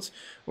payloads,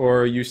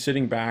 or are you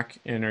sitting back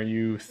and are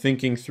you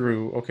thinking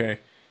through, okay,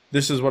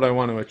 this is what I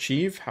want to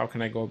achieve, how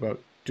can I go about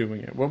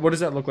doing it? What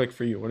does that look like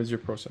for you? What does your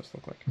process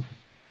look like?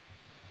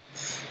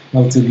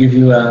 Well, to give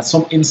you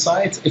some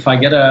insight, if I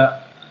get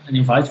an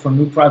invite for a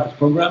new private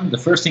program, the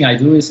first thing I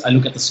do is I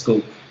look at the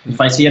scope.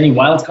 If I see any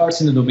wildcards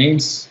in the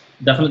domains,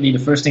 definitely the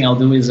first thing I'll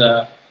do is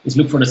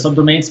look for the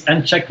subdomains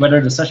and check whether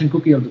the session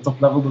cookie of the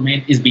top level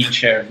domain is being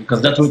shared,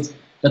 because that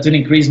would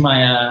increase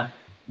my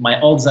my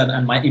odds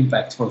and my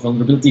impact for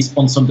vulnerabilities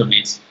on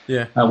subdomains.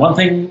 Yeah. One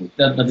thing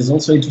that is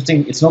also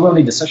interesting, it's not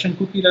only the session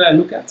cookie that I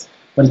look at,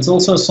 but it's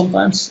also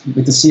sometimes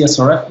with the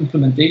CSRF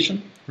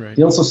implementation, Right.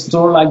 they also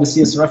store like the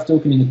CSRF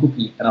token in the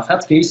cookie. And I've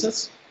had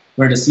cases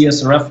where the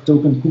CSRF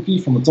token cookie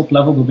from the top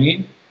level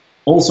domain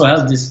also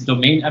has this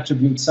domain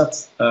attribute set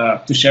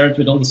to share it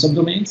with all the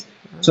subdomains.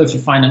 So if you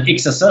find an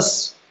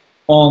XSS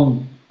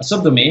on a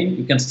subdomain,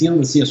 you can steal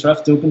the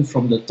CSRF token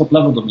from the top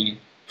level domain.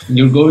 And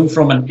you're going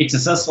from an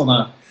XSS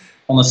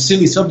on a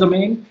silly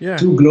subdomain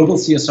to global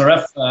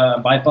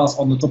CSRF bypass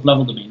on the top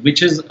level domain,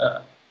 which is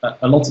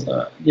a lot.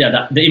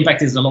 The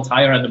impact is a lot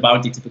higher and the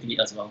bounty typically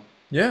as well.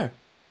 Yeah.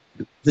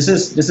 This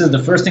is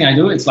the first thing I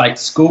do. It's like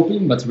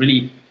scoping, but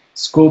really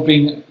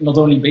scoping not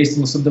only based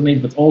on the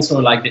subdomain, but also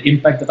like the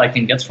impact that I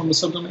can get from the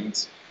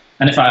subdomains.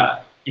 And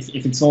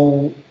if it's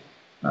all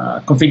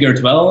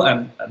configured well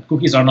and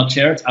cookies are not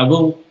shared, I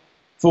will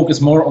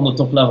focus more on the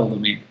top level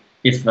domain.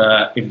 If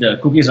the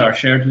cookies are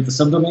shared with the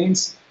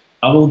subdomains,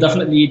 I will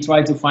definitely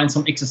try to find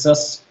some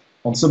XSS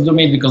on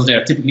subdomain, because they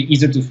are typically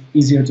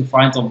easier to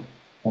find on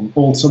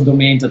old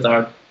subdomains that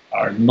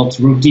are not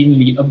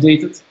routinely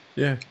updated.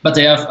 Yeah. But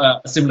they have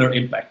a similar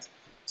impact.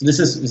 So this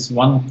is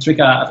one trick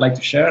I'd like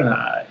to share, and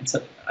I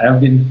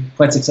have been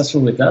quite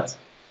successful with that.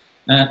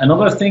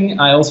 Another thing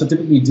I also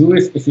typically do,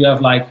 if you have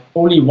like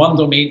only one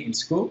domain in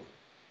scope,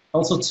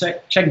 also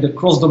check the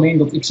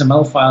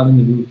cross-domain.xml file in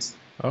the root.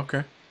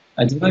 Okay.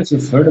 I don't know if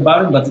you've heard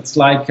about it, but it's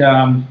like,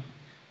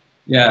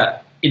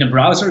 in a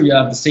browser you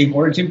have the same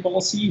origin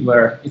policy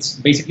where it's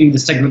basically the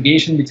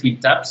segregation between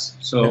tabs.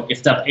 So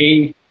if tab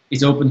A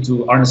is open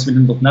to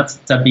arneswinnen.net,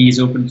 tab B is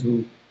open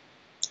to,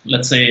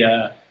 let's say,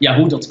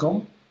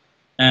 yahoo.com.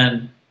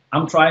 And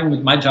I'm trying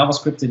with my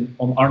JavaScript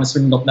on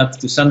arneswinnen.net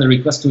to send a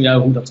request to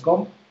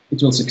yahoo.com.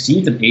 It will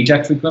succeed, an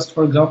AJAX request,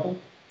 for example.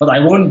 But I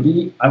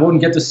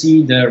won't get to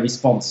see the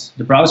response.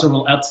 The browser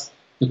will add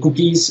the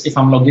cookies if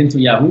I'm logged into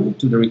Yahoo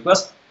to the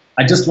request.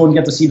 I just won't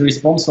get to see the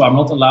response, so I'm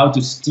not allowed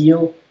to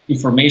steal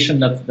information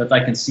that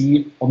I can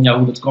see on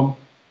yahoo.com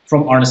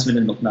from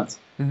arneswinnen.net.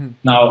 Mm-hmm.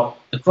 Now,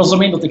 the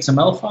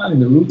cross-domain.xml file in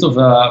the root of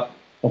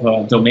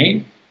a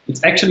domain,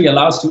 it actually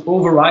allows to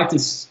override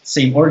this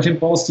same origin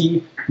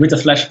policy with a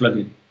Flash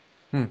plugin.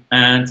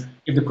 And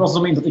if the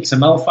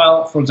cross-domain.xml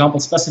file, for example,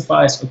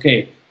 specifies,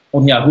 okay,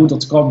 on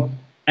yahoo.com,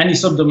 any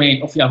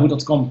subdomain of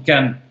yahoo.com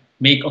can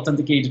make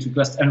authenticated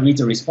requests and read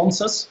the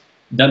responses,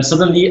 then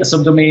suddenly a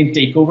subdomain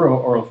takeover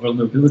or a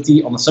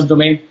vulnerability on a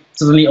subdomain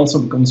suddenly also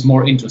becomes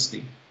more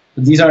interesting.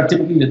 But these are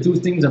typically the two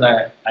things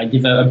that I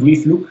give a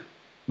brief look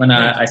when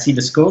I see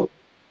the scope.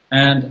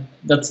 And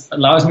that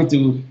allows me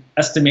to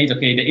estimate,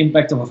 okay, the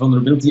impact of a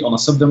vulnerability on a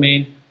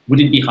subdomain, would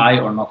it be high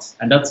or not?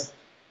 And that's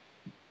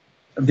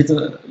a bit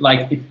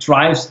like it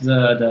drives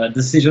the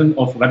decision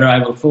of whether I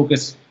will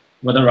focus,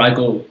 whether I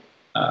go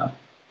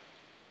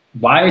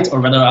wide or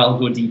whether I'll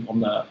go deep on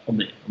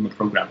the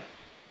program.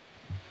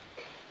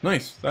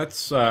 Nice.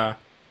 That's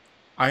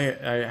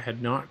I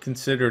had not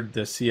considered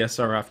the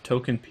CSRF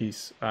token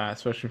piece,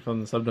 especially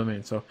from the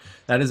subdomain. So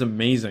that is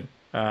amazing.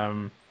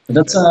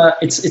 That's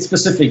it's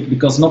specific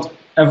because not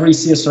every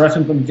CSRF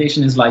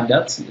implementation is like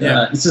that.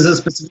 Yeah. This is a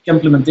specific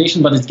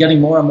implementation, but it's getting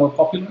more and more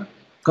popular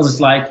because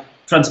it's like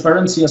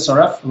transparent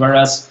CSRF,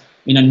 whereas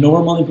in a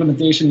normal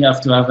implementation you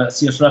have to have a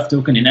CSRF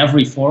token in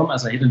every form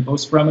as a hidden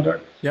post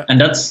parameter. Yeah. And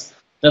that's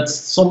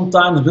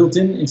sometimes built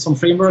in some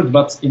framework,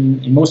 but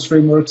in most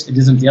frameworks it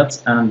isn't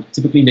yet. And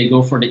typically they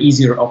go for the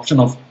easier option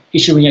of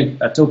issuing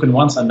a token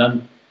once and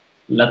then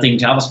letting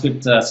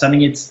JavaScript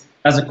sending it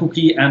as a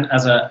cookie and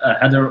as a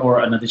header or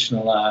an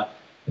additional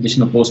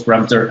post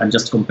parameter, and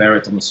just compare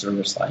it on the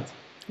server side.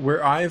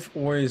 Where I've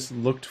always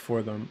looked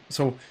for them,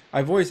 so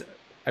I've always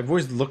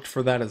looked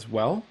for that as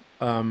well,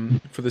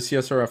 for the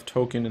CSRF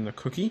token and the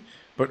cookie,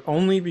 but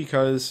only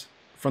because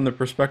from the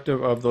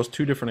perspective of those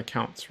two different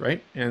accounts,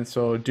 right? And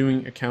so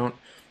doing account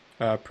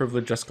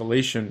privilege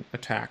escalation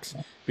attacks,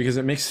 because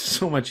it makes it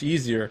so much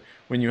easier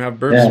when you have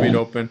Burp Suite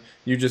open.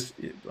 You just,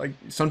 like,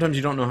 sometimes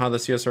you don't know how the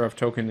CSRF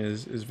token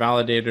is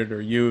validated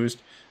or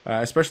used,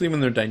 especially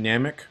when they're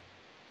dynamic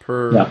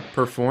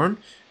per form.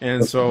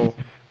 And so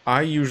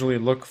I usually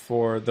look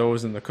for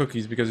those in the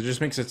cookies because it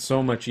just makes it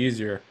so much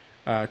easier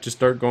to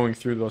start going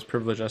through those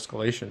privilege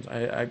escalations.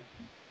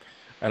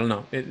 I don't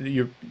know.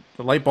 The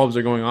light bulbs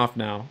are going off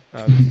now,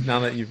 now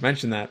that you've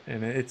mentioned that,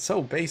 and it's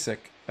so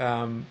basic.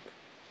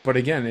 But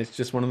again, it's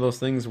just one of those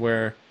things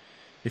where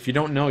if you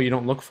don't know, you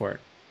don't look for it.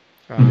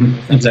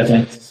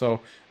 Exactly. So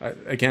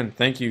again,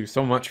 thank you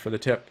so much for the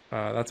tip.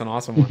 That's an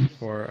awesome one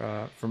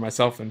for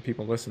myself and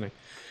people listening.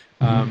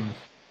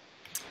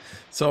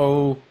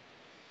 So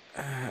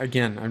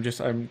again,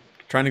 I'm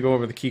trying to go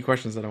over the key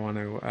questions that I want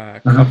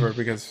to cover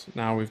because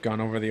now we've gone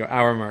over the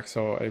hour mark.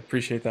 So I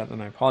appreciate that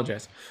and I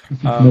apologize.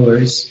 No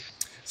worries.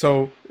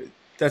 So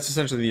that's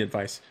essentially the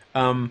advice.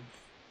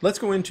 Let's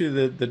go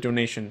into the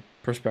donation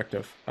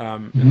perspective,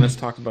 and let's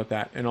talk about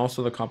that, and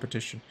also the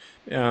competition.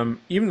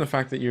 Even the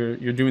fact that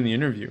you're doing the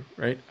interview,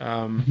 right?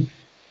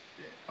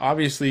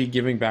 Obviously,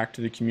 giving back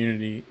to the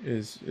community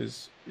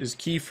is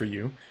key for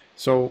you.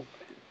 So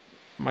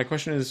my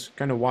question is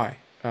kind of why.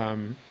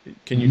 Can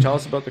you tell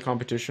us about the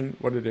competition,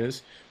 what it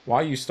is,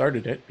 why you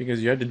started it,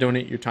 because you had to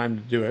donate your time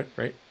to do it,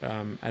 right?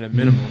 At a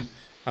minimum,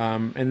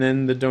 and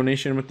then the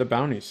donation with the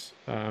bounties.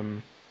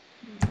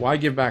 Why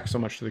give back so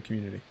much to the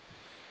community?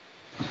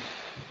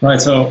 Right,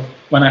 so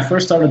when I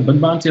first started bug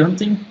bounty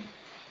hunting,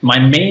 my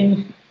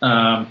main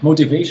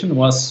motivation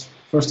was,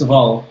 first of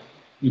all,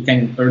 you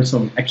can earn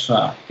some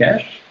extra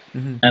cash,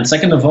 and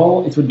second of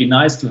all, it would be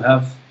nice to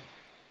have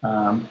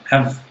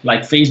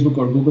like Facebook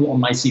or Google on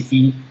my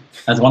CV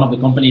as one of the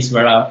companies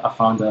where I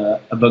found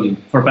a bug.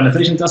 For a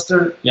penetration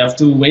tester, you have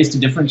two ways to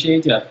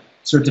differentiate. You have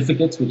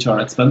certificates, which are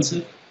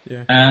expensive,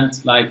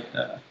 and like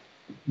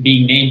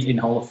being named in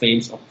Hall of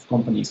Fames of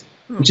companies,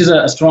 which is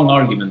a strong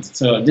argument.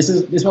 So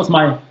this was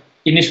my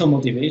initial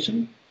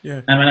motivation.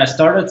 And when I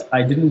started,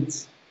 I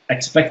didn't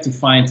expect to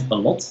find a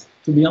lot,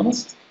 to be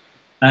honest.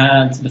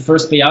 And the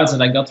first payouts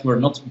that I got were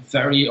not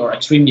very or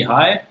extremely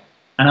high.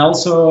 And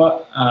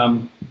also,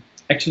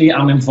 actually,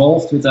 I'm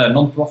involved with a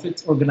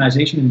non-profit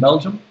organization in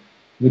Belgium,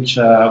 which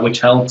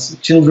helps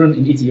children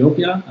in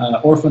Ethiopia,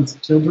 orphaned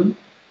children.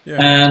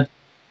 And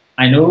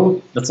I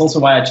know that's also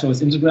why I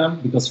chose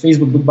Instagram, because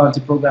Facebook Book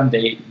Bounty Program,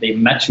 they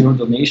match your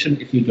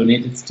donation if you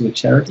donate it to a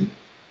charity.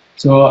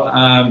 So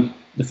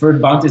the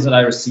first bounties that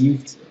I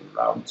received,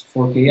 around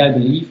 4K, I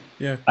believe,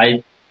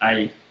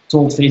 I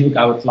told Facebook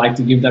I would like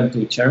to give them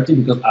to a charity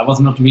because I was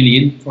not really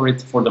in for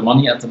it for the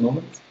money at the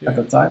moment, at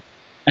the time.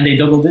 And they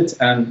doubled it,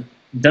 and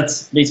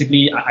that's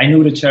basically, I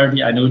knew the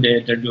charity, I know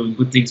they're doing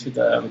good things with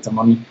the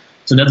money.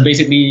 So that's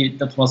basically,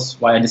 that was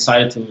why I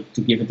decided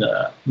to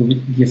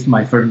give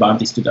my first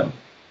bounties to them.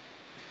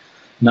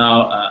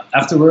 Now,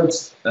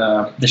 afterwards,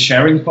 the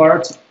sharing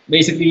part,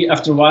 basically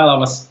after a while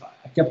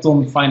I kept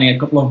on finding a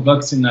couple of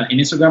bugs in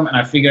Instagram, and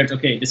I figured,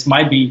 okay, this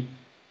might be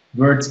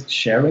worth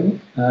sharing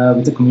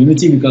with the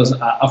community, because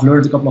I've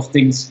learned a couple of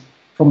things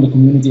from the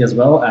community as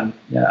well, and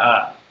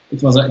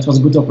it was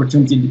a good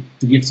opportunity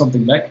to give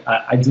something back.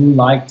 I do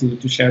like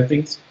to share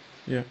things.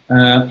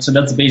 So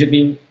that's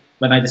basically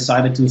when I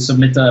decided to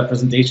submit a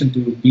presentation to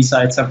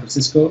B-Side San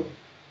Francisco,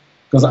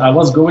 because I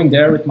was going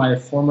there with my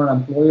former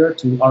employer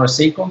to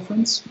RSA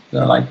conference,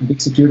 like a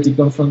big security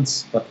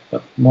conference, but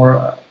more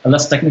a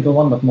less technical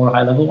one, but more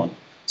high level one.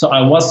 So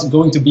I was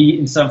going to be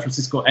in San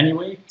Francisco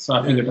anyway, so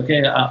I figured,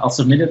 okay, I'll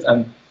submit it,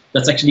 and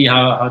that's actually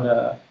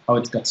how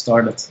it got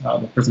started, how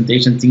the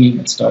presentation thingy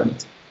got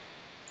started.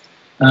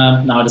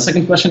 Now, the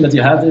second question that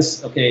you had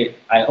is, okay,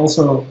 I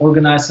also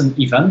organized an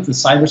event, the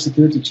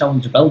Cybersecurity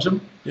Challenge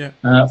Belgium,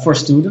 for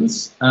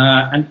students.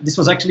 And this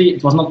was actually,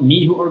 it was not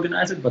me who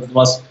organized it, but it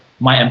was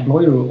my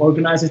employer who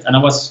organized it. And I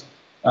was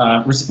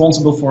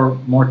responsible for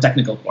more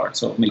technical parts,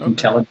 so making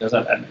challenges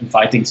and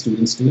inviting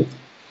students to it.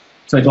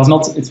 So it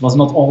was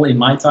not all in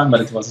my time,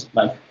 but it was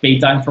like pay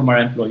time from our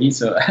employees.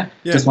 So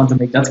just want to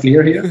make that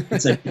clear here.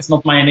 It's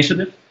not my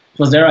initiative. It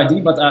was their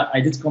idea, but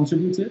I did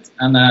contribute to it.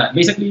 And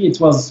basically it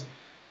was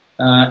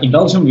in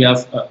Belgium we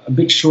have a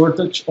big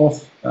shortage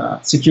of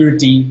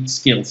security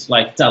skills,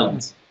 like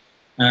talent.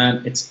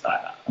 And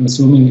I'm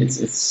assuming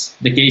it's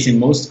the case in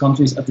most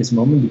countries at this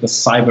moment, because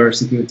cyber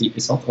security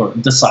is hot, or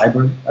the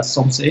cyber, as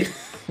some say.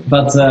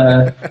 But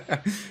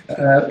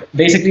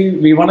basically,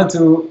 we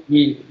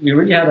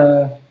really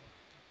had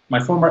my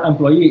former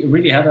employee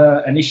really had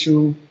an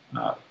issue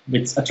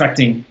with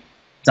attracting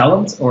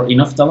talent, or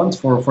enough talent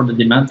for the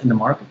demand in the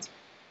market.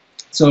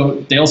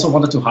 So they also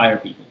wanted to hire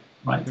people,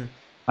 right?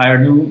 Hire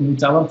new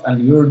talent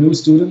and lure new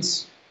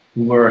students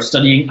who were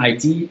studying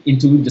IT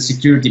into the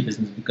security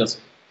business, because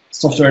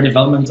software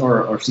development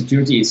or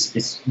security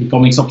is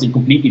becoming something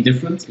completely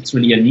different. It's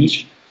really a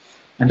niche.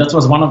 And that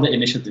was one of the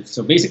initiatives.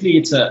 So basically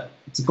it's a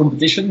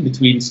competition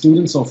between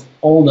students of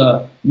all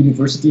the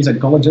universities and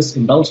colleges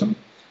in Belgium.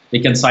 They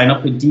can sign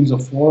up in teams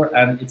of 4,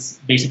 and it's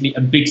basically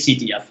a big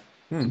CTF.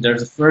 So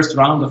there's a first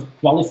round of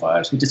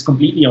qualifiers, which is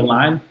completely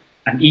online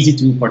and easy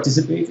to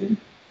participate in.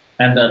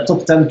 And the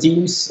top 10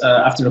 teams,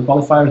 after the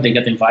qualifiers, they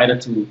get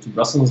invited to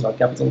Brussels, our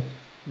capital.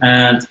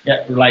 And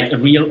like a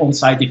real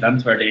on-site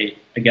event where they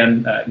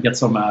again get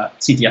some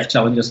CTF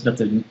challenges that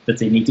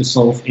they need to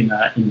solve in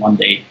one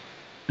day.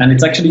 And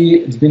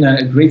it's been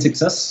a great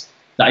success.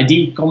 The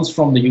idea comes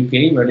from the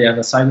UK, where they have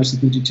a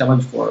cybersecurity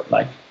challenge for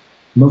like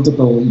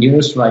multiple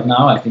years right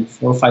now. I think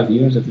 4 or 5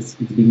 years that it's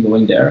been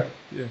going there.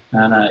 Yeah.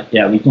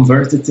 And we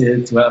converted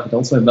it to have it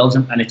also in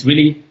Belgium, and it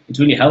really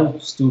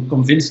helps to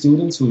convince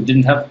students who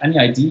didn't have any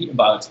idea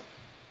about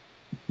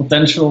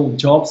potential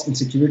jobs in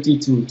security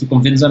to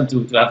convince them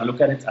to have a look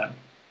at it. And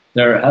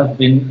there have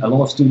been a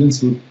lot of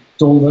students who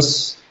told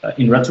us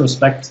in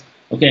retrospect,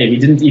 okay, we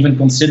didn't even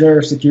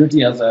consider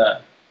security as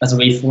a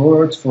way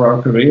forward for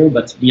our career,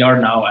 but we are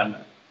now. And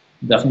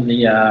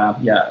definitely,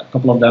 a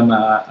couple of them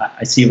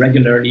I see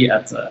regularly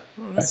at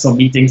some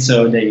meetings,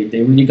 so they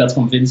really got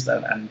convinced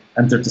and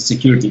entered the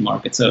security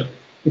market. So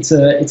it's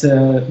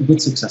a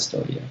good success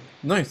story. Yeah.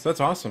 Nice,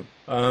 that's awesome.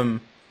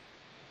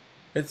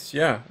 It's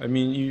I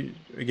mean,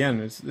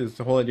 it's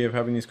the whole idea of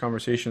having these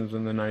conversations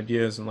and then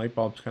ideas and light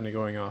bulbs kind of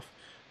going off.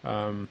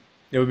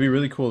 It would be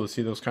really cool to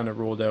see those kind of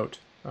rolled out.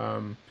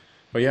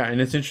 But yeah,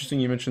 and it's interesting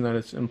you mentioned that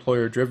it's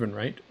employer driven,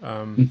 right?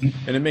 And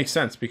it makes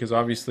sense, because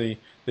obviously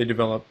they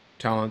develop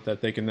talent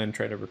that they can then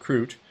try to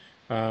recruit.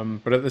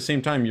 But at the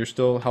same time, you're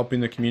still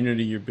helping the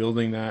community. You're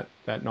building that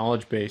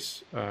knowledge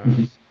base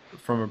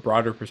from a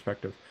broader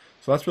perspective.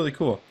 So that's really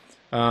cool.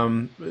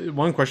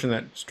 One question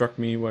that struck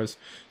me was,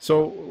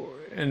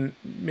 and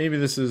maybe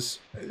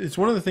it's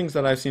one of the things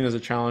that I've seen as a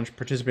challenge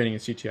participating in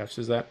CTFs,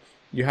 is that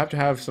you have to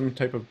have some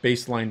type of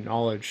baseline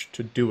knowledge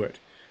to do it.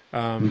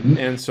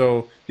 And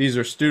so these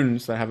are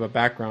students that have a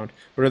background,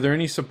 but are there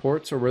any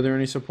supports, or were there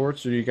any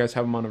supports, or do you guys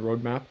have them on a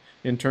roadmap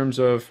in terms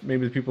of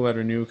maybe the people that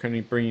are new, kind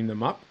of bringing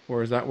them up,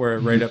 or is that where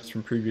write-ups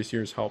from previous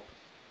years help?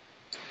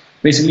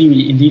 Basically,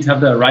 we indeed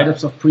have the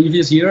write-ups of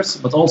previous years,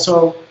 but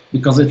also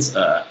because it's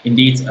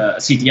indeed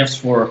CTFs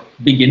for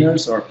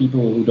beginners or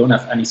people who don't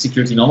have any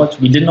security knowledge,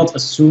 we did not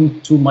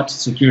assume too much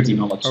security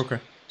knowledge. Okay.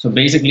 So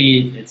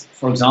basically, it's,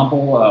 for example,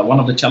 one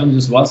of the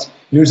challenges was,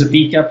 here's a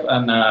PCAP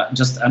and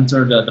just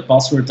enter the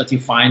password that you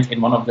find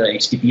in one of the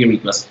HTTP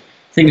requests.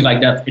 Things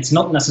like that. It's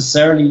not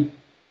necessarily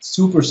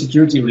super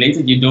security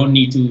related. You don't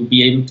need to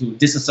be able to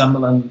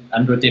disassemble an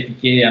Android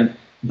APK and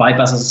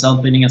bypass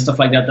SSL pinning and stuff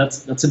like that.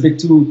 That's a bit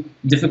too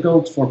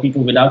difficult for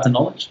people without the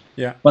knowledge.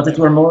 Yeah. But it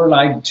were more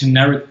like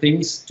generic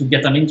things to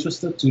get them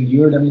interested, to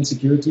lure them in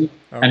security.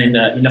 Okay. And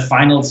in the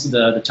finals,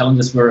 the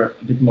challenges were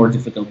a bit more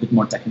difficult, a bit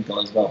more technical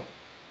as well.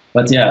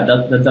 But yeah,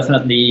 that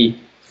definitely,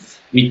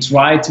 we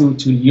try to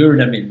lure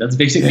them in. That's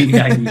basically the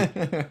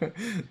idea.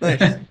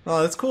 Nice.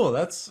 Oh, that's cool.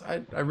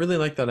 I really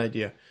like that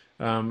idea.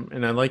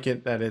 And I like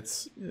it that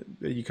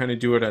you kind of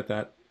do it at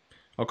that,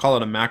 I'll call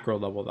it a macro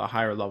level, the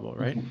higher level,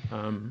 right?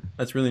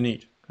 That's really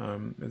neat.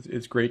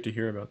 It's great to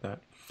hear about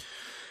that.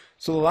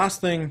 So the last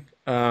thing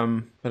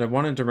that I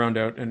wanted to round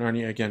out, and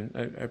Arne, again,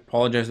 I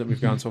apologize that we've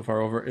gone so far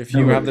over. If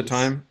you have the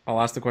time, I'll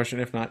ask the question.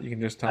 If not, you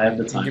can just tell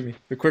me. Give me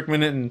the quick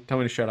minute and tell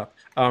me to shut up.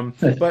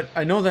 But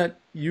I know that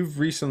you've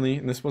recently,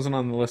 and this wasn't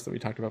on the list that we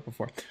talked about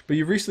before, but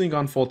you've recently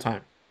gone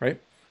full-time,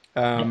 right?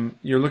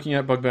 You're looking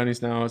at bug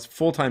bounties now as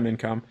full-time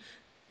income.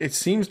 It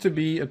seems to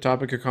be a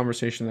topic of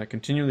conversation that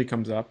continually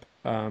comes up.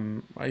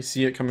 I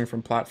see it coming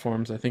from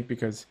platforms, I think,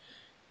 because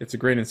it's a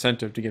great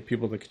incentive to get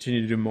people to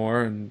continue to do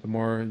more, and the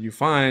more you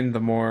find, the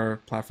more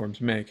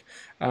platforms make.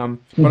 But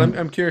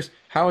I'm curious,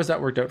 how has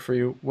that worked out for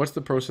you? What's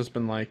the process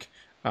been like?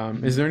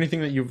 Is there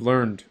anything that you've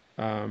learned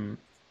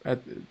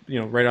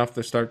right off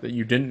the start that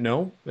you didn't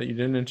know, that you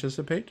didn't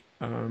anticipate?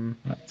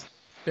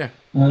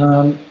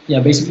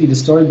 Basically the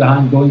story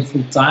behind going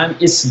full time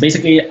is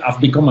basically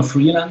I've become a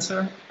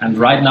freelancer, and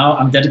right now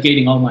I'm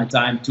dedicating all my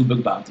time to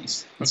bug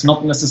bounties. Okay. It's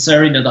not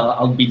necessary that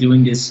I'll be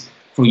doing this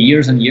for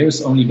years and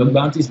years, only bug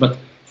bounties, but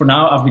for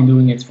now I've been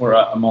doing it for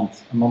a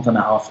month and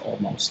a half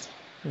almost.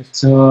 Nice.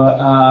 So,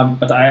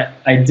 but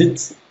I did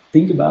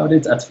think about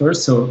it at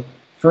first. So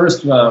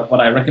first, what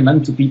I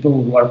recommend to people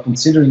who are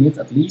considering it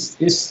at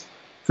least is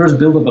first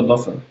build up a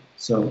buffer.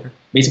 So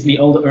basically,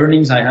 all the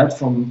earnings I had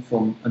from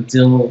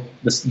until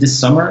this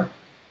summer,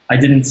 I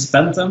didn't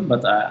spend them,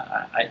 but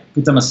I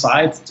put them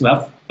aside to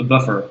have a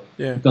buffer.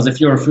 Yeah. Because if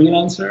you're a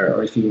freelancer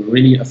or if you're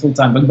really a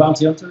full-time bug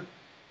bounty hunter,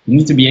 you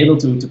need to be able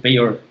to pay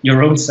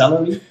your own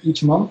salary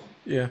each month.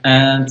 Yeah.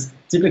 And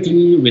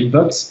typically with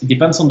bugs, it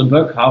depends on the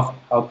bug, how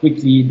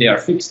quickly they are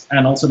fixed,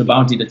 and also the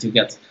bounty that you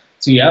get.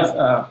 So you have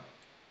a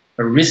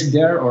risk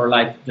there, or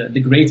like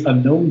the great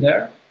unknown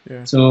there.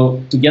 Yeah.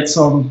 So to get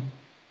to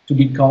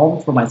be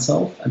calm for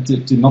myself and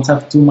to not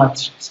have too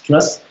much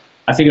stress,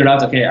 I figured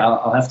out, okay,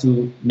 I'll have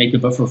to make a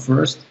buffer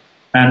first.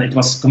 And it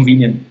was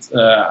convenient.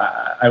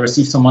 I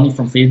received some money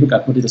from Facebook, I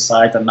put it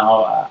aside, and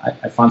now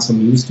I found some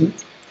use to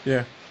it.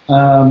 Yeah.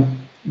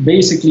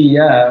 Basically,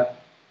 yeah,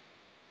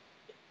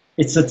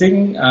 it's a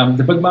thing,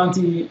 the bug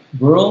bounty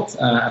world,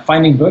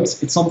 finding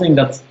bugs, it's something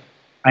that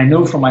I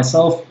know for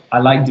myself I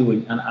like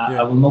doing, and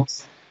I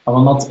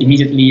will not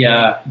immediately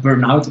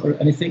burn out or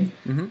anything.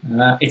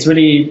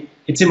 Mm-hmm.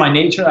 It's in my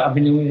nature. I've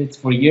been doing it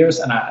for years,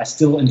 and I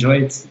still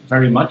enjoy it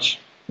very much.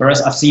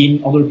 Whereas I've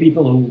seen other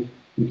people who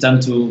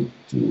tend to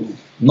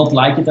not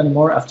like it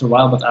anymore after a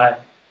while, but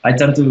I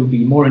tend to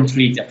be more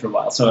intrigued after a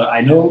while. So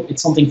I know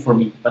it's something for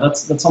me, but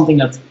that's something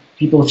that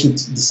people should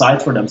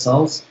decide for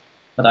themselves.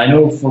 But I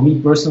know for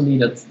me personally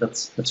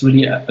that's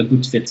really a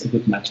good fit, a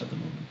good match at the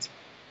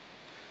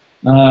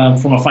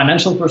moment. From a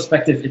financial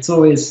perspective, it's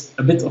always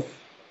a bit of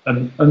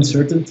an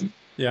uncertainty.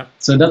 Yeah.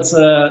 So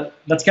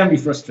that can be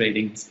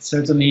frustrating.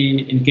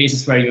 Certainly in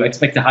cases where you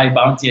expect a high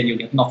bounty and you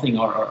get nothing,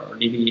 or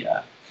maybe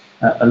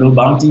a low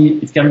bounty,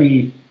 it can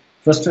be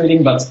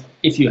frustrating. But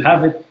if you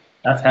have it,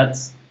 I've had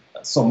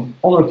some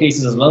other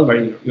cases as well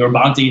where your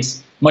bounty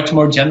is much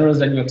more generous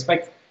than you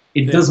expect.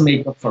 It does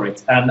make up for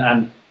it.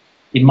 And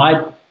in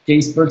my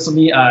case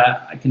personally,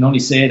 I can only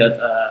say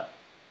that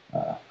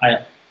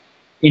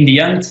in the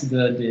end,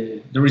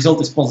 the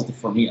result is positive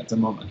for me at the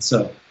moment.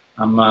 So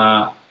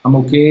I'm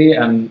okay,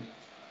 and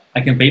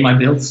I can pay my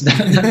bills.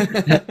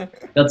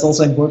 That's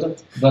also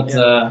important.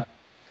 But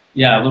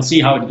yeah, we'll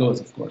see how it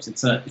goes. Of course,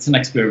 it's an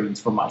experiment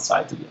from my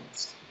side, to be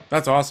honest.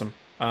 That's awesome.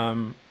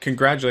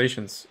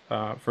 Congratulations,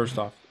 first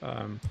off.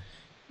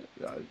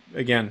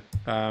 Again,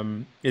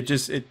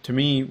 it to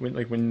me,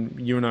 when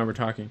you and I were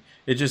talking,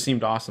 it just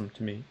seemed awesome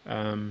to me.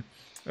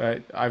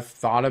 I've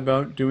thought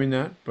about doing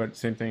that, but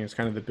same thing, it's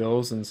kind of the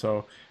bills, and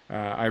so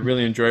I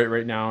really enjoy it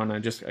right now, and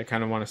I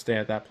kind of want to stay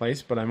at that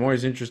place. But I'm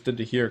always interested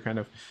to hear kind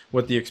of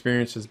what the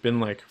experience has been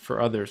like for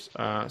others.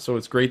 So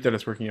it's great that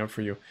it's working out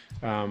for you,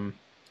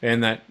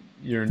 and that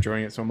you're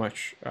enjoying it so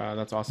much.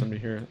 That's awesome to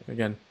hear.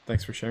 Again,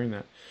 thanks for sharing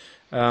that.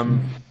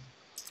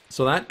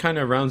 So that kind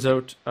of rounds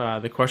out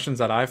the questions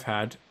that I've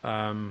had.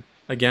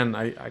 Again,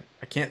 I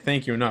can't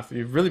thank you enough.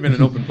 You've really been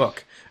an open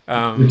book.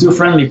 You're too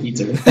friendly,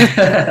 Peter.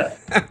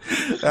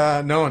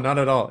 No, not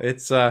at all.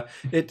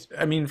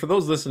 I mean, for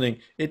those listening,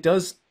 it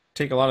does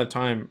take a lot of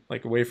time,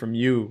 like, away from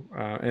you,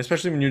 and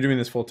especially when you're doing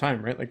this full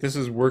time, right? Like, this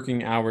is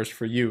working hours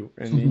for you,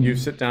 and you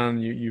sit down,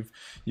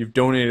 you've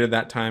donated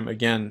that time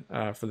again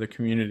for the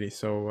community.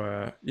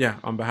 So yeah,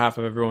 on behalf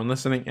of everyone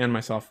listening and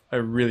myself, I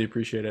really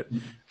appreciate it.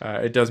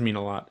 It does mean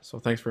a lot. So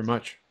thanks very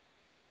much.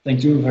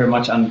 Thank you very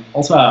much. And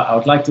also, I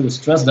would like to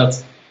stress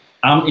that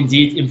I'm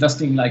indeed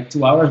investing like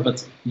 2 hours,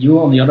 but you,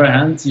 on the other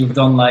hand, you've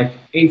done like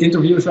 8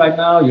 interviews right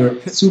now. You're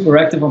super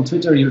active on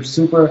Twitter. You're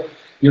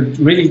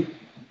really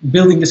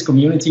building this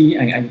community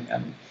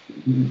and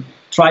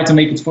try to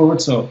make it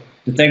forward. So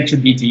the thanks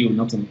should be to you,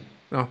 not to me.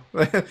 Oh,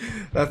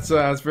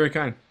 that's very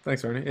kind.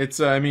 Thanks, Arne.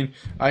 I mean,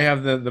 I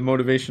have the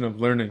motivation of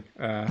learning,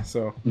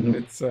 so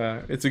it's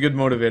a good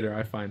motivator,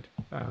 I find.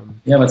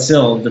 Yeah, but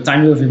still, the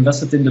time you have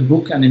invested in the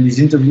book and in these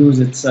interviews,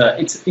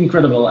 it's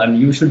incredible, and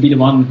you should be the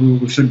one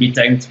who should be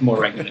thanked more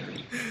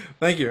regularly.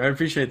 Thank you. I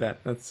appreciate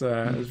that. That's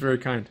very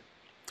kind.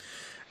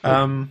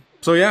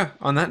 So yeah,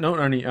 on that note,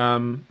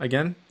 Arne,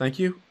 again, thank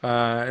you.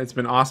 It's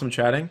been awesome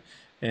chatting.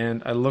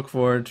 And I look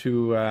forward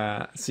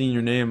to seeing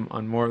your name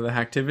on more of the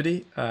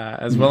Hacktivity,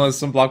 as well as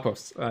some blog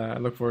posts. I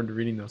look forward to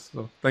reading those.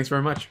 So thanks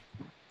very much.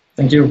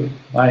 Thank you.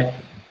 Bye.